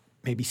that's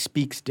maybe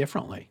speaks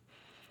differently.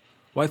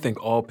 Well, I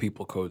think all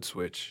people code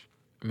switch.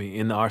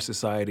 In our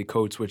society,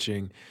 code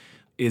switching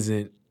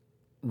isn't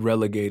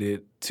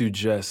relegated to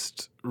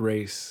just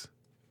race,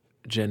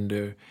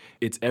 gender.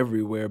 It's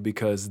everywhere,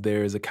 because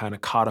there's a kind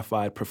of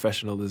codified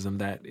professionalism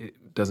that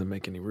it doesn't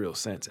make any real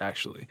sense,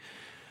 actually.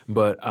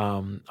 But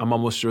I'm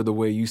almost sure the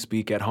way you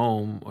speak at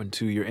home and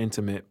to your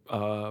intimate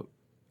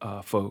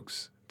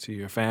folks, to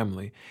your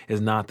family, is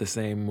not the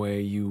same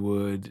way you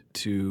would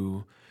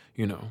to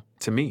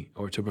me,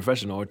 or to a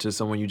professional, or to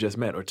someone you just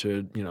met, or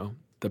to,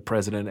 the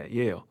president at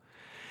Yale.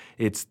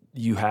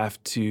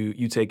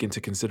 You take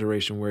into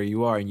consideration where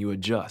you are, and you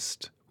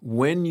adjust.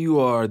 When you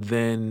are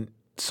then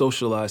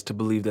socialized to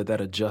believe that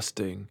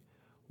adjusting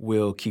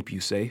will keep you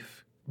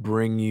safe,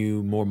 bring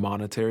you more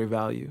monetary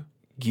value,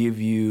 give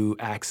you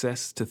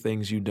access to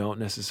things you don't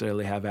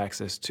necessarily have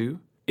access to,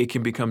 it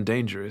can become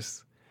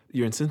dangerous.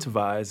 You're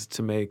incentivized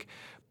to make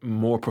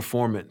more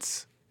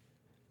performance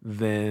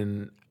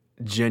than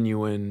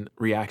genuine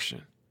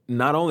reaction.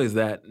 Not only is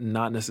that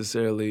not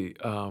necessarily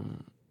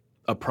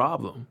a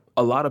problem,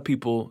 a lot of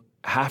people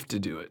have to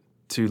do it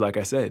to, like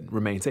I said,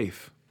 remain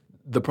safe.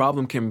 The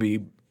problem can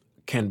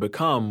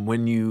become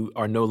when you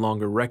are no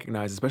longer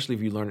recognized, especially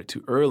if you learn it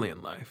too early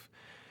in life,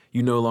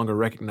 you no longer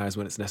recognize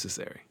when it's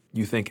necessary.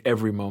 You think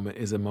every moment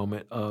is a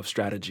moment of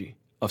strategy,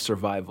 of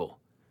survival,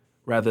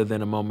 rather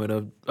than a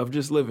moment of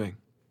just living,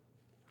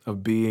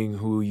 of being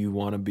who you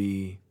want to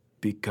be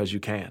because you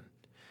can.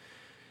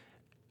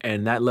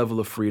 And that level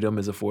of freedom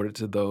is afforded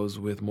to those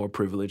with more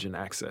privilege and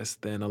access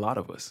than a lot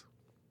of us.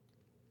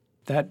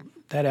 That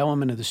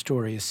element of the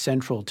story is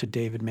central to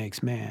David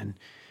Makes Man.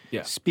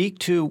 Yeah. Speak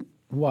to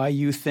why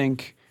you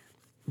think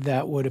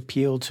that would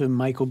appeal to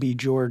Michael B.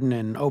 Jordan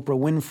and Oprah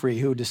Winfrey,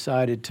 who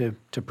decided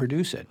to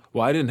produce it.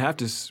 Well, I didn't have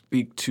to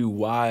speak to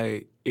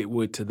why it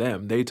would to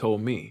them. They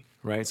told me,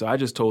 right? So I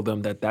just told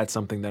them that that's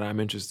something that I'm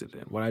interested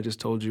in. What I just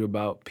told you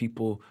about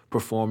people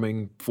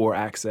performing for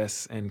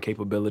access and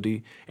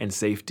capability and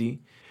safety.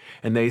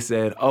 And they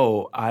said,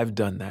 oh, I've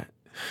done that.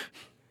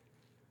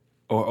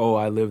 Or, oh,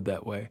 I lived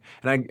that way.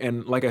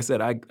 And like I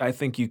said, I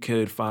think you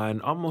could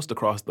find almost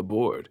across the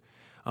board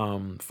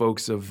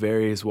folks of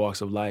various walks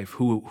of life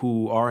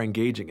who are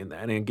engaging in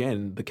that. And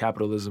again, the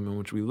capitalism in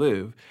which we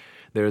live,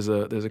 there's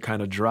a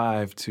kind of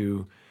drive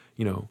to,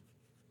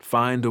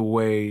 find a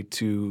way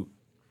to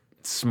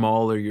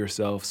smallin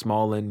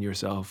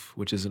yourself,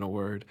 which isn't a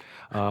word,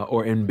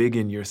 or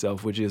embiggen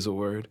yourself, which is a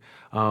word,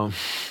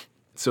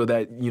 so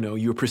that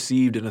you're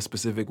perceived in a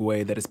specific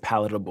way that is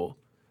palatable,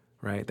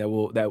 right? That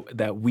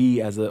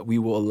we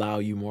will allow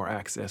you more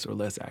access or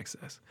less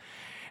access.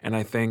 And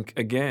I think,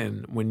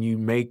 again, when you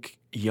make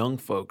young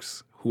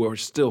folks who are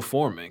still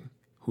forming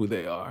who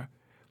they are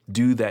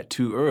do that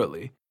too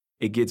early,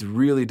 it gets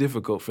really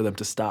difficult for them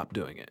to stop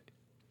doing it.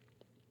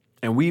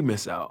 And we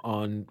miss out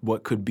on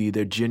what could be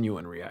their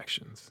genuine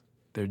reactions,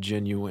 their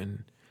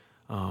genuine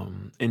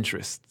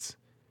interests,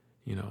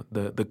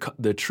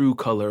 the true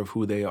color of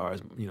who they are.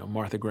 As,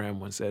 Martha Graham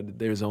once said,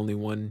 there's only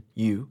one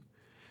you.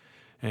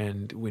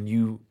 And when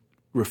you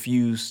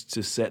refuse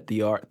to set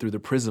the art through the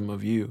prism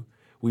of you,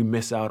 we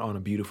miss out on a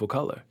beautiful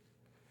color.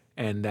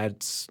 And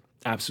that's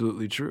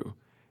absolutely true.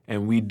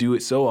 And we do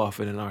it so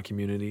often in our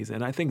communities.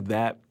 And I think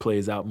that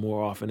plays out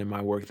more often in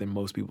my work than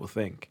most people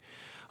think.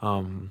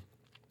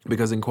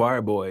 Because in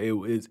Choir Boy,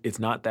 it's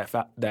not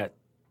that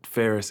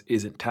Ferris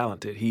isn't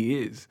talented. He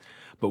is.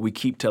 But we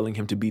keep telling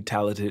him to be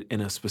talented in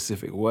a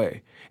specific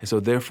way. And so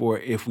therefore,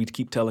 if we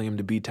keep telling him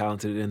to be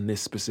talented in this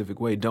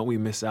specific way, don't we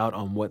miss out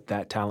on what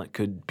that talent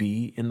could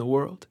be in the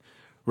world?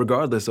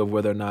 Regardless of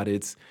whether or not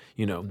it's,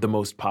 the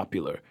most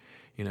popular.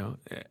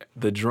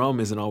 The drum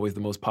isn't always the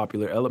most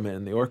popular element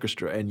in the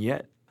orchestra, and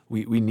yet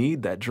we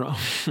need that drum.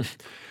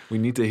 We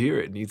need to hear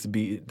it. It needs to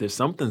be,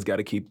 something's got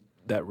to keep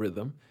that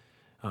rhythm.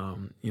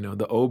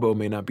 The oboe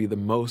may not be the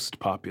most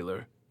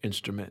popular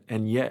instrument,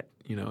 and yet,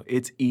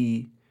 its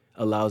E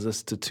allows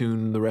us to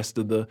tune the rest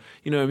of the,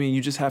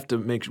 you just have to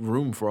make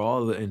room for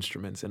all the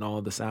instruments and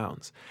all the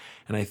sounds.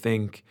 And I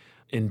think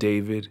in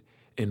David,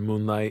 in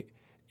Moonlight,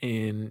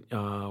 in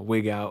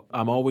Wig Out,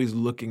 I'm always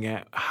looking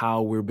at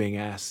how we're being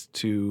asked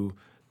to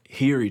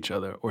hear each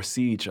other or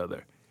see each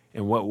other.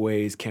 In what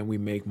ways can we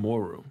make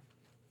more room?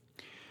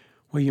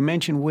 Well, you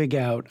mentioned Wig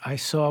Out. I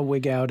saw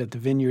Wig Out at the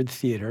Vineyard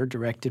Theater,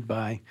 directed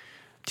by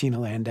Tina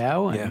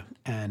Landau,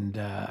 and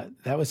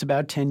that was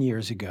about 10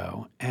 years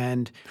ago.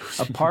 And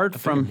apart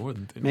from more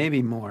than 10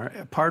 maybe more,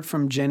 apart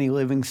from Jenny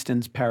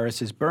Livingston's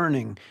Paris is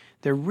Burning,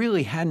 there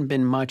really hadn't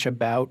been much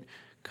about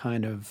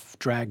kind of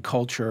drag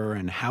culture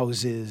and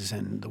houses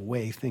and the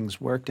way things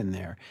worked in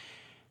there.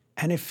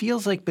 And it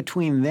feels like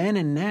between then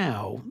and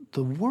now,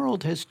 the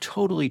world has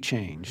totally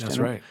changed. That's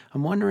and right.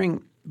 I'm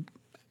wondering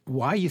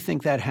why you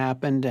think that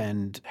happened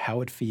and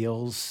how it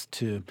feels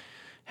to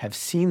have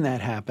seen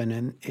that happen.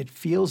 And it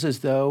feels as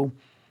though,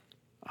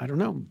 I don't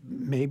know,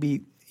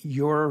 maybe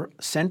you're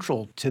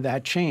central to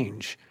that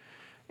change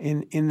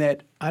in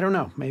that, I don't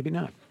know, maybe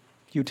not.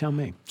 You tell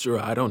me. Sure,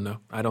 I don't know.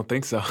 I don't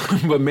think so.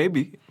 But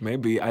maybe.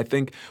 I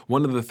think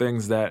one of the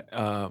things that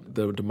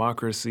the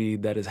democracy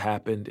that has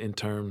happened in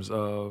terms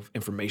of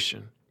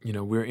information,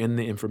 we're in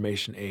the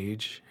information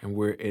age and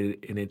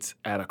and it's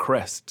at a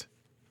crest.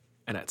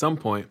 And at some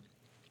point,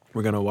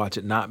 we're going to watch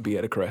it not be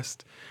at a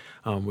crest,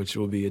 which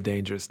will be a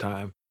dangerous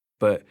time.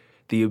 But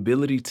the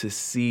ability to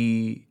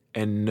see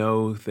and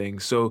know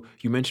things. So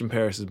you mentioned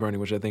Paris is Burning,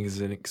 which I think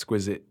is an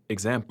exquisite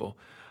example.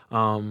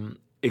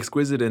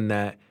 Exquisite in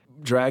that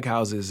drag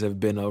houses have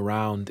been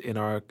around in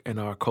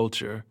our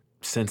culture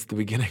since the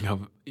beginning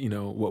of,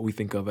 what we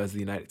think of as the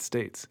United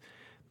States.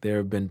 There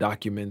have been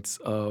documents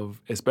of,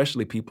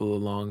 especially people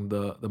along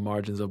the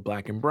margins of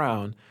Black and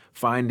Brown,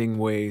 finding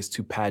ways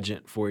to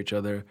pageant for each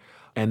other,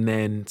 and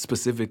then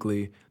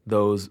specifically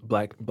those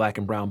Black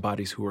and Brown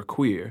bodies who are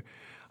queer.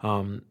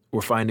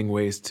 We're finding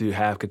ways to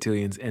have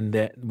cotillions, and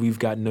that we've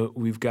got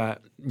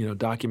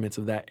documents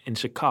of that in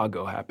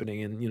Chicago happening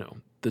in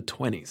the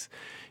 20s,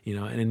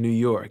 and in New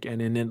York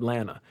and in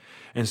Atlanta,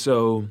 and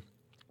so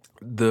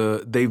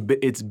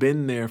it's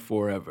been there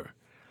forever,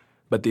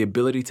 but the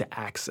ability to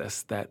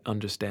access that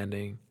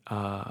understanding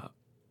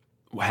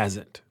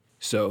hasn't.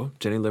 So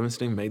Jenny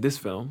Livingston made this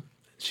film.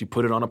 She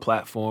put it on a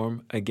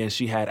platform. Again,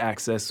 she had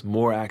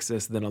more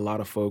access than a lot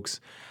of folks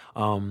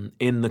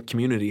in the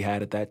community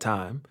had at that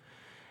time.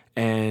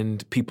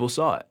 And people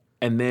saw it.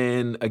 And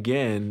then,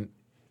 again,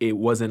 it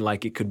wasn't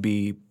like it could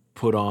be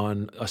put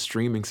on a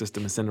streaming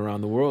system and sent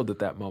around the world at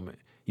that moment.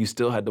 You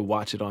still had to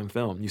watch it on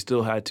film. You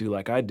still had to,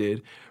 like I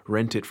did,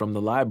 rent it from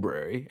the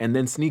library and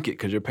then sneak it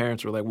because your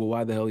parents were like, well,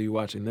 why the hell are you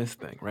watching this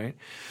thing, right?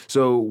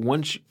 So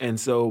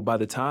by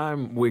the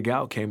time Wig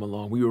Out came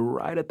along, we were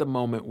right at the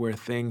moment where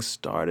things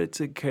started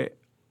to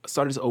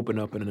open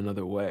up in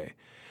another way,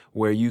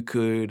 where you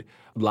could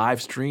live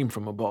stream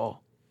from a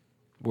ball,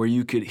 where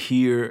you could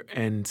hear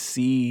and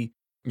see,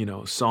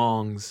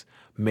 songs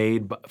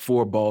made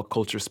for ball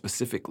culture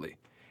specifically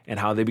and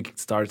how they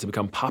started to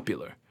become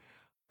popular.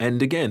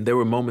 And again, there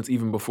were moments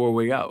even before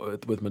Wig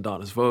Out with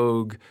Madonna's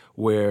Vogue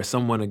where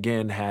someone,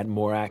 again, had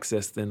more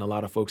access than a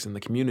lot of folks in the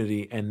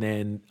community. And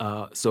then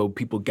so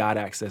people got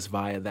access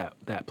via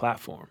that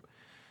platform.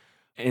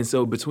 And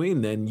so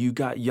between then, you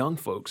got young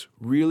folks,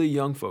 really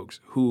young folks,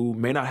 who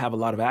may not have a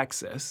lot of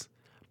access,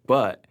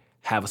 but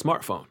have a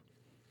smartphone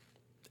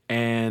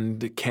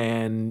and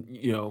can,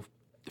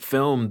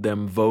 film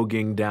them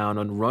voguing down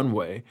on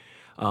runway,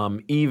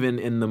 even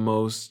in the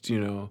most,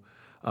 the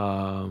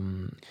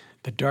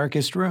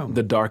darkest room.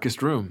 The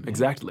darkest room,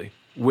 exactly,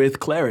 with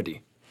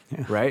clarity,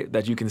 right?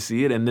 That you can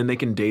see it, and then they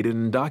can date it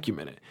and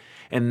document it.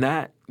 And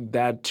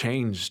that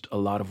changed a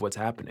lot of what's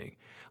happening.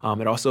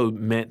 It also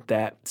meant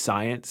that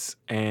science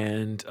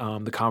and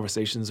the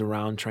conversations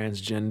around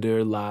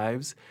transgender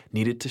lives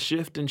needed to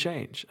shift and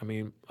change. I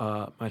mean,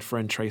 my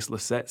friend Trace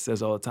Lissette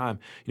says all the time,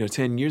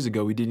 10 years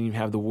ago, we didn't even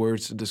have the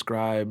words to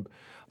describe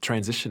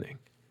transitioning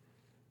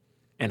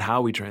and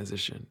how we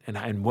transition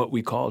and what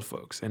we called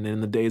folks. And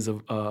in the days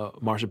of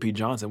Marsha P.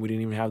 Johnson, we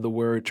didn't even have the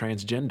word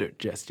transgender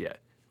just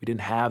yet. We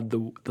didn't have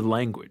the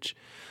language.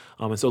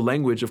 And so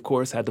language, of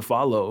course, had to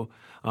follow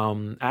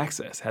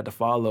access, had to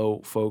follow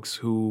folks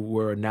who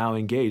were now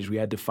engaged. We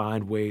had to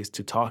find ways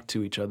to talk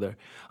to each other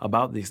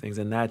about these things,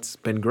 and that's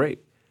been great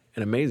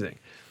and amazing.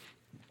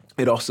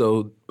 It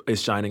also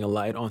is shining a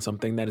light on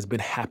something that has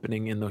been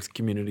happening in this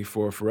community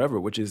for forever,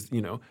 which is,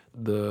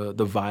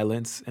 the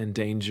violence and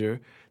danger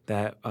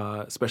that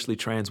especially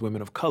trans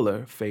women of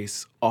color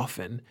face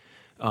often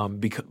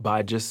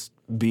by just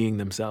being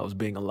themselves,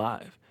 being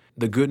alive.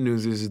 The good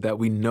news is that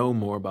we know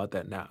more about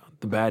that now.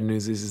 The bad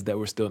news is that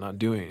we're still not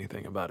doing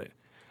anything about it.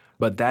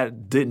 But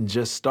that didn't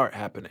just start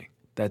happening.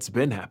 That's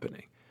been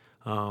happening.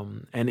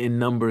 And in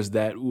numbers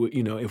that,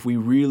 if we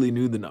really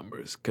knew the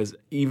numbers, because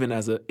even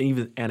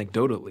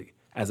anecdotally,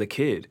 as a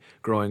kid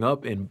growing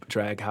up in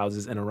drag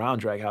houses and around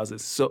drag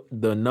houses, so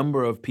the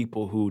number of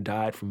people who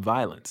died from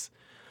violence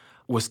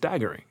was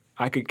staggering.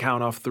 I could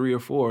count off 3 or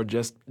 4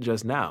 just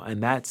now.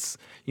 And that's,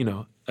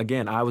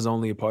 again, I was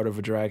only a part of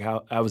a drag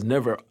house. I was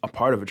never a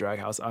part of a drag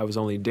house. I was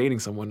only dating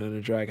someone in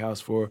a drag house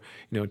for,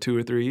 2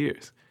 or 3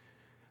 years.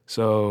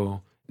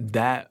 So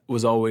that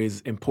was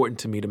always important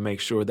to me to make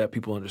sure that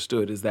people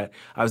understood, is that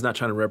I was not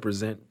trying to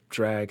represent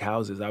drag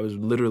houses. I was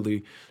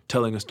literally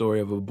telling a story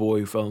of a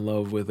boy who fell in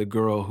love with a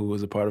girl who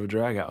was a part of a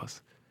drag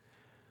house.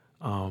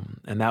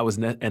 And that was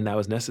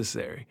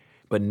necessary.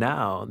 But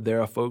now there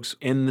are folks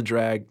in the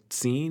drag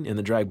scene, in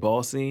the drag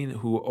ball scene,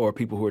 or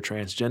people who are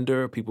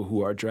transgender, people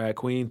who are drag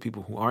queens,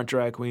 people who aren't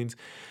drag queens,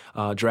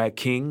 drag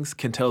kings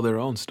can tell their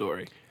own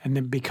story. And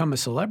then become a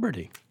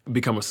celebrity.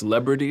 Become a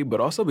celebrity, but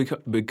also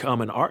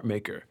become an art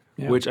maker,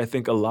 which I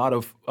think a lot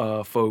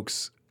of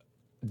folks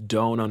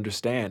don't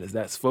understand, is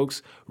that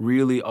folks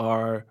really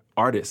are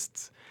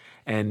artists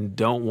and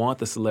don't want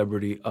the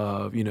celebrity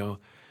of,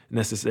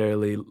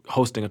 necessarily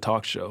hosting a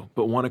talk show,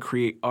 but want to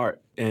create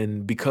art.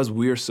 And because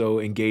we're so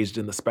engaged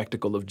in the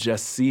spectacle of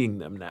just seeing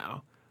them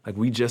now, like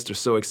we just are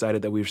so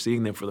excited that we're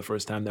seeing them for the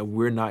first time, that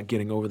we're not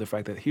getting over the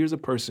fact that here's a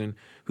person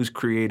who's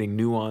creating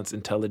nuanced,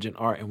 intelligent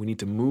art, and we need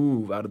to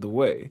move out of the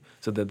way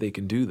so that they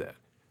can do that.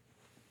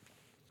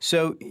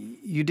 So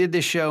you did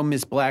this show,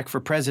 Ms. Black for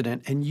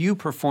President, and you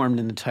performed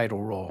in the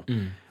title role.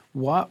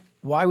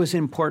 Why was it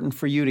important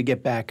for you to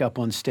get back up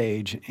on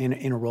stage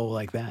in a role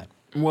like that?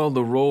 Well,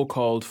 the role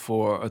called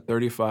for a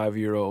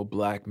 35-year-old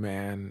black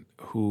man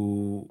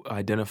who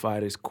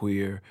identified as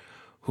queer,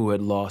 who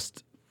had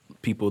lost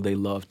people they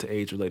loved to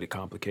age-related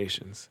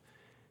complications.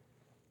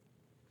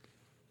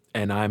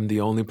 And I'm the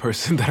only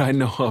person that I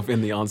know of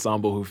in the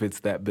ensemble who fits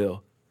that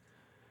bill.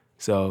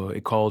 So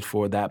it called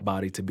for that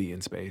body to be in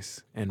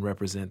space and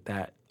represent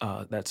that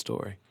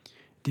story.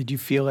 Did you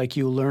feel like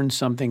you learned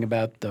something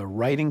about the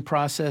writing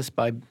process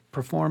by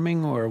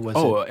performing, or was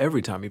it?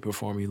 Every time you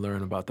perform, you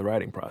learn about the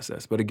writing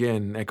process. But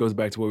again, that goes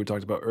back to what we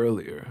talked about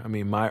earlier. I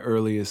mean, my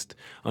earliest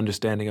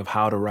understanding of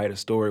how to write a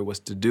story was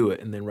to do it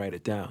and then write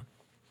it down.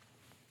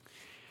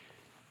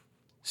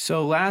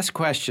 So last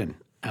question.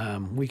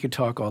 We could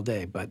talk all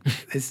day, but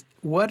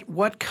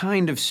what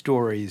kind of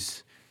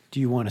stories do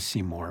you want to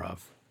see more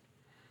of?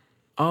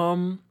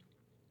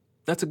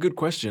 That's a good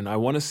question. I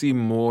want to see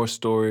more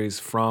stories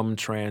from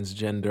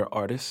transgender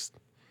artists.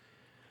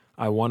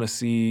 I want to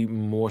see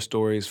more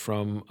stories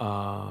from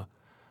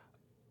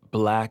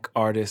black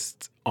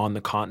artists on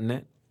the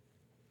continent.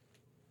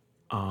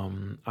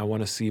 I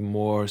want to see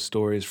more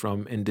stories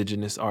from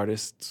indigenous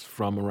artists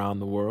from around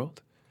the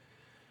world.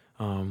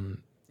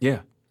 Yeah.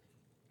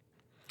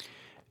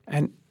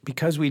 And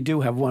because we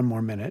do have one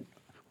more minute,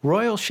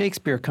 Royal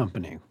Shakespeare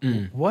Company,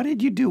 what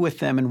did you do with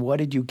them and what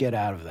did you get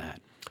out of that?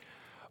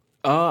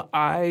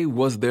 I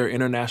was their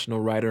international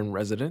writer in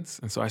residence,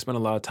 and so I spent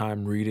a lot of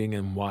time reading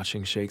and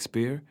watching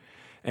Shakespeare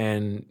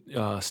and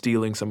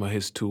stealing some of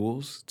his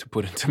tools to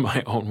put into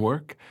my own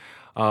work.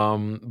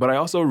 But I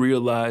also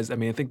realized,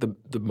 I think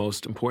the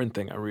most important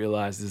thing I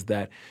realized is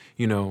that,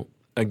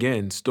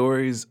 again,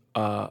 stories,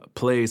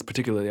 plays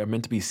particularly, are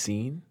meant to be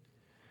seen.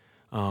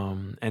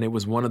 And it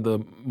was one of the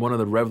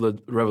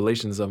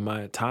revelations of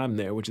my time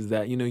there, which is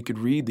that, you could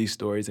read these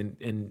stories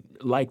and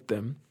like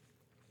them.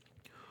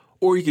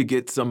 Or you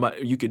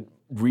could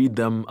read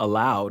them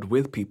aloud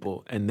with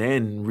people and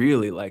then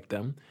really like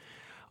them.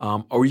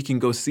 Or you can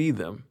go see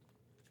them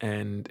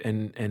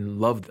and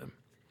love them.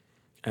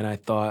 And I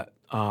thought,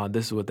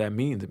 this is what that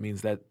means. It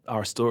means that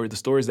the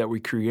stories that we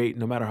create,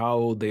 no matter how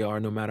old they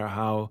are, no matter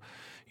how,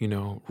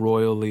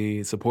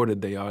 royally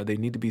supported they are, they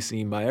need to be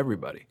seen by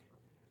everybody.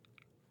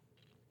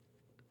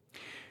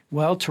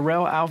 Well,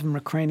 Tarell Alvin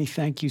McCraney,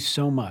 thank you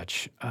so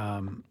much.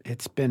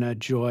 It's been a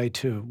joy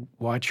to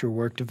watch your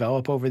work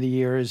develop over the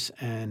years.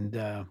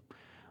 And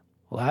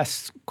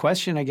last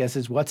question, I guess,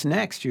 is what's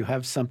next? You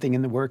have something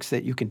in the works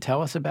that you can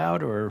tell us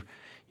about, or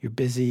you're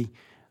busy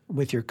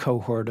with your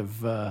cohort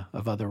of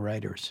other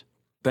writers?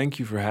 Thank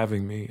you for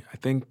having me. I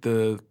think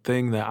the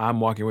thing that I'm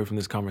walking away from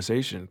this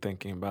conversation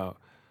thinking about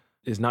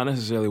is not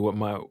necessarily what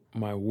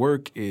my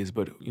work is,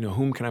 but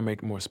whom can I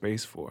make more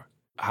space for?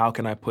 How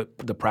can I put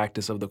the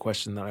practice of the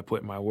question that I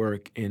put in my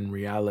work in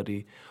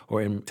reality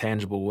or in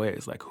tangible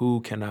ways? Like, who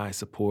can I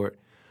support?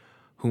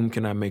 Whom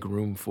can I make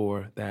room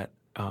for that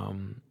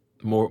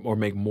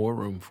make more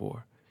room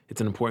for?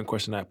 It's an important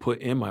question that I put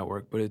in my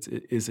work, but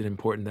is it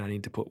important that I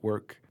need to put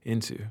work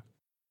into?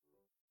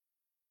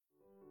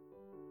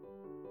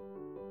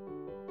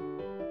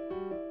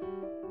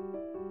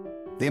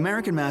 The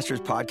American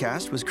Masters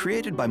podcast was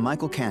created by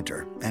Michael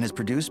Cantor and is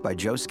produced by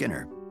Joe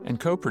Skinner. And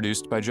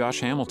co-produced by Josh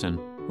Hamilton,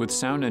 with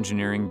sound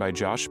engineering by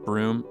Josh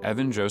Broom,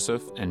 Evan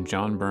Joseph, and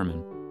John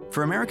Berman.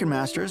 For American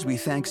Masters, we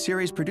thank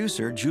series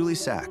producer Julie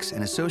Sachs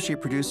and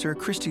associate producer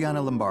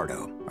Cristiana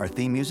Lombardo. Our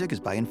theme music is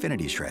by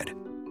Infinity Shred.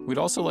 We'd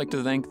also like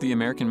to thank the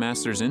American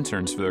Masters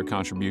interns for their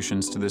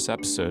contributions to this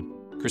episode,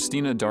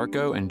 Christina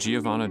Darko and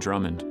Giovanna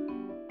Drummond.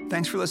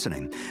 Thanks for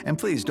listening. And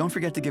please don't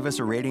forget to give us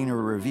a rating or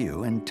a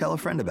review and tell a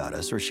friend about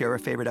us or share a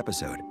favorite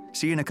episode.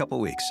 See you in a couple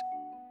weeks.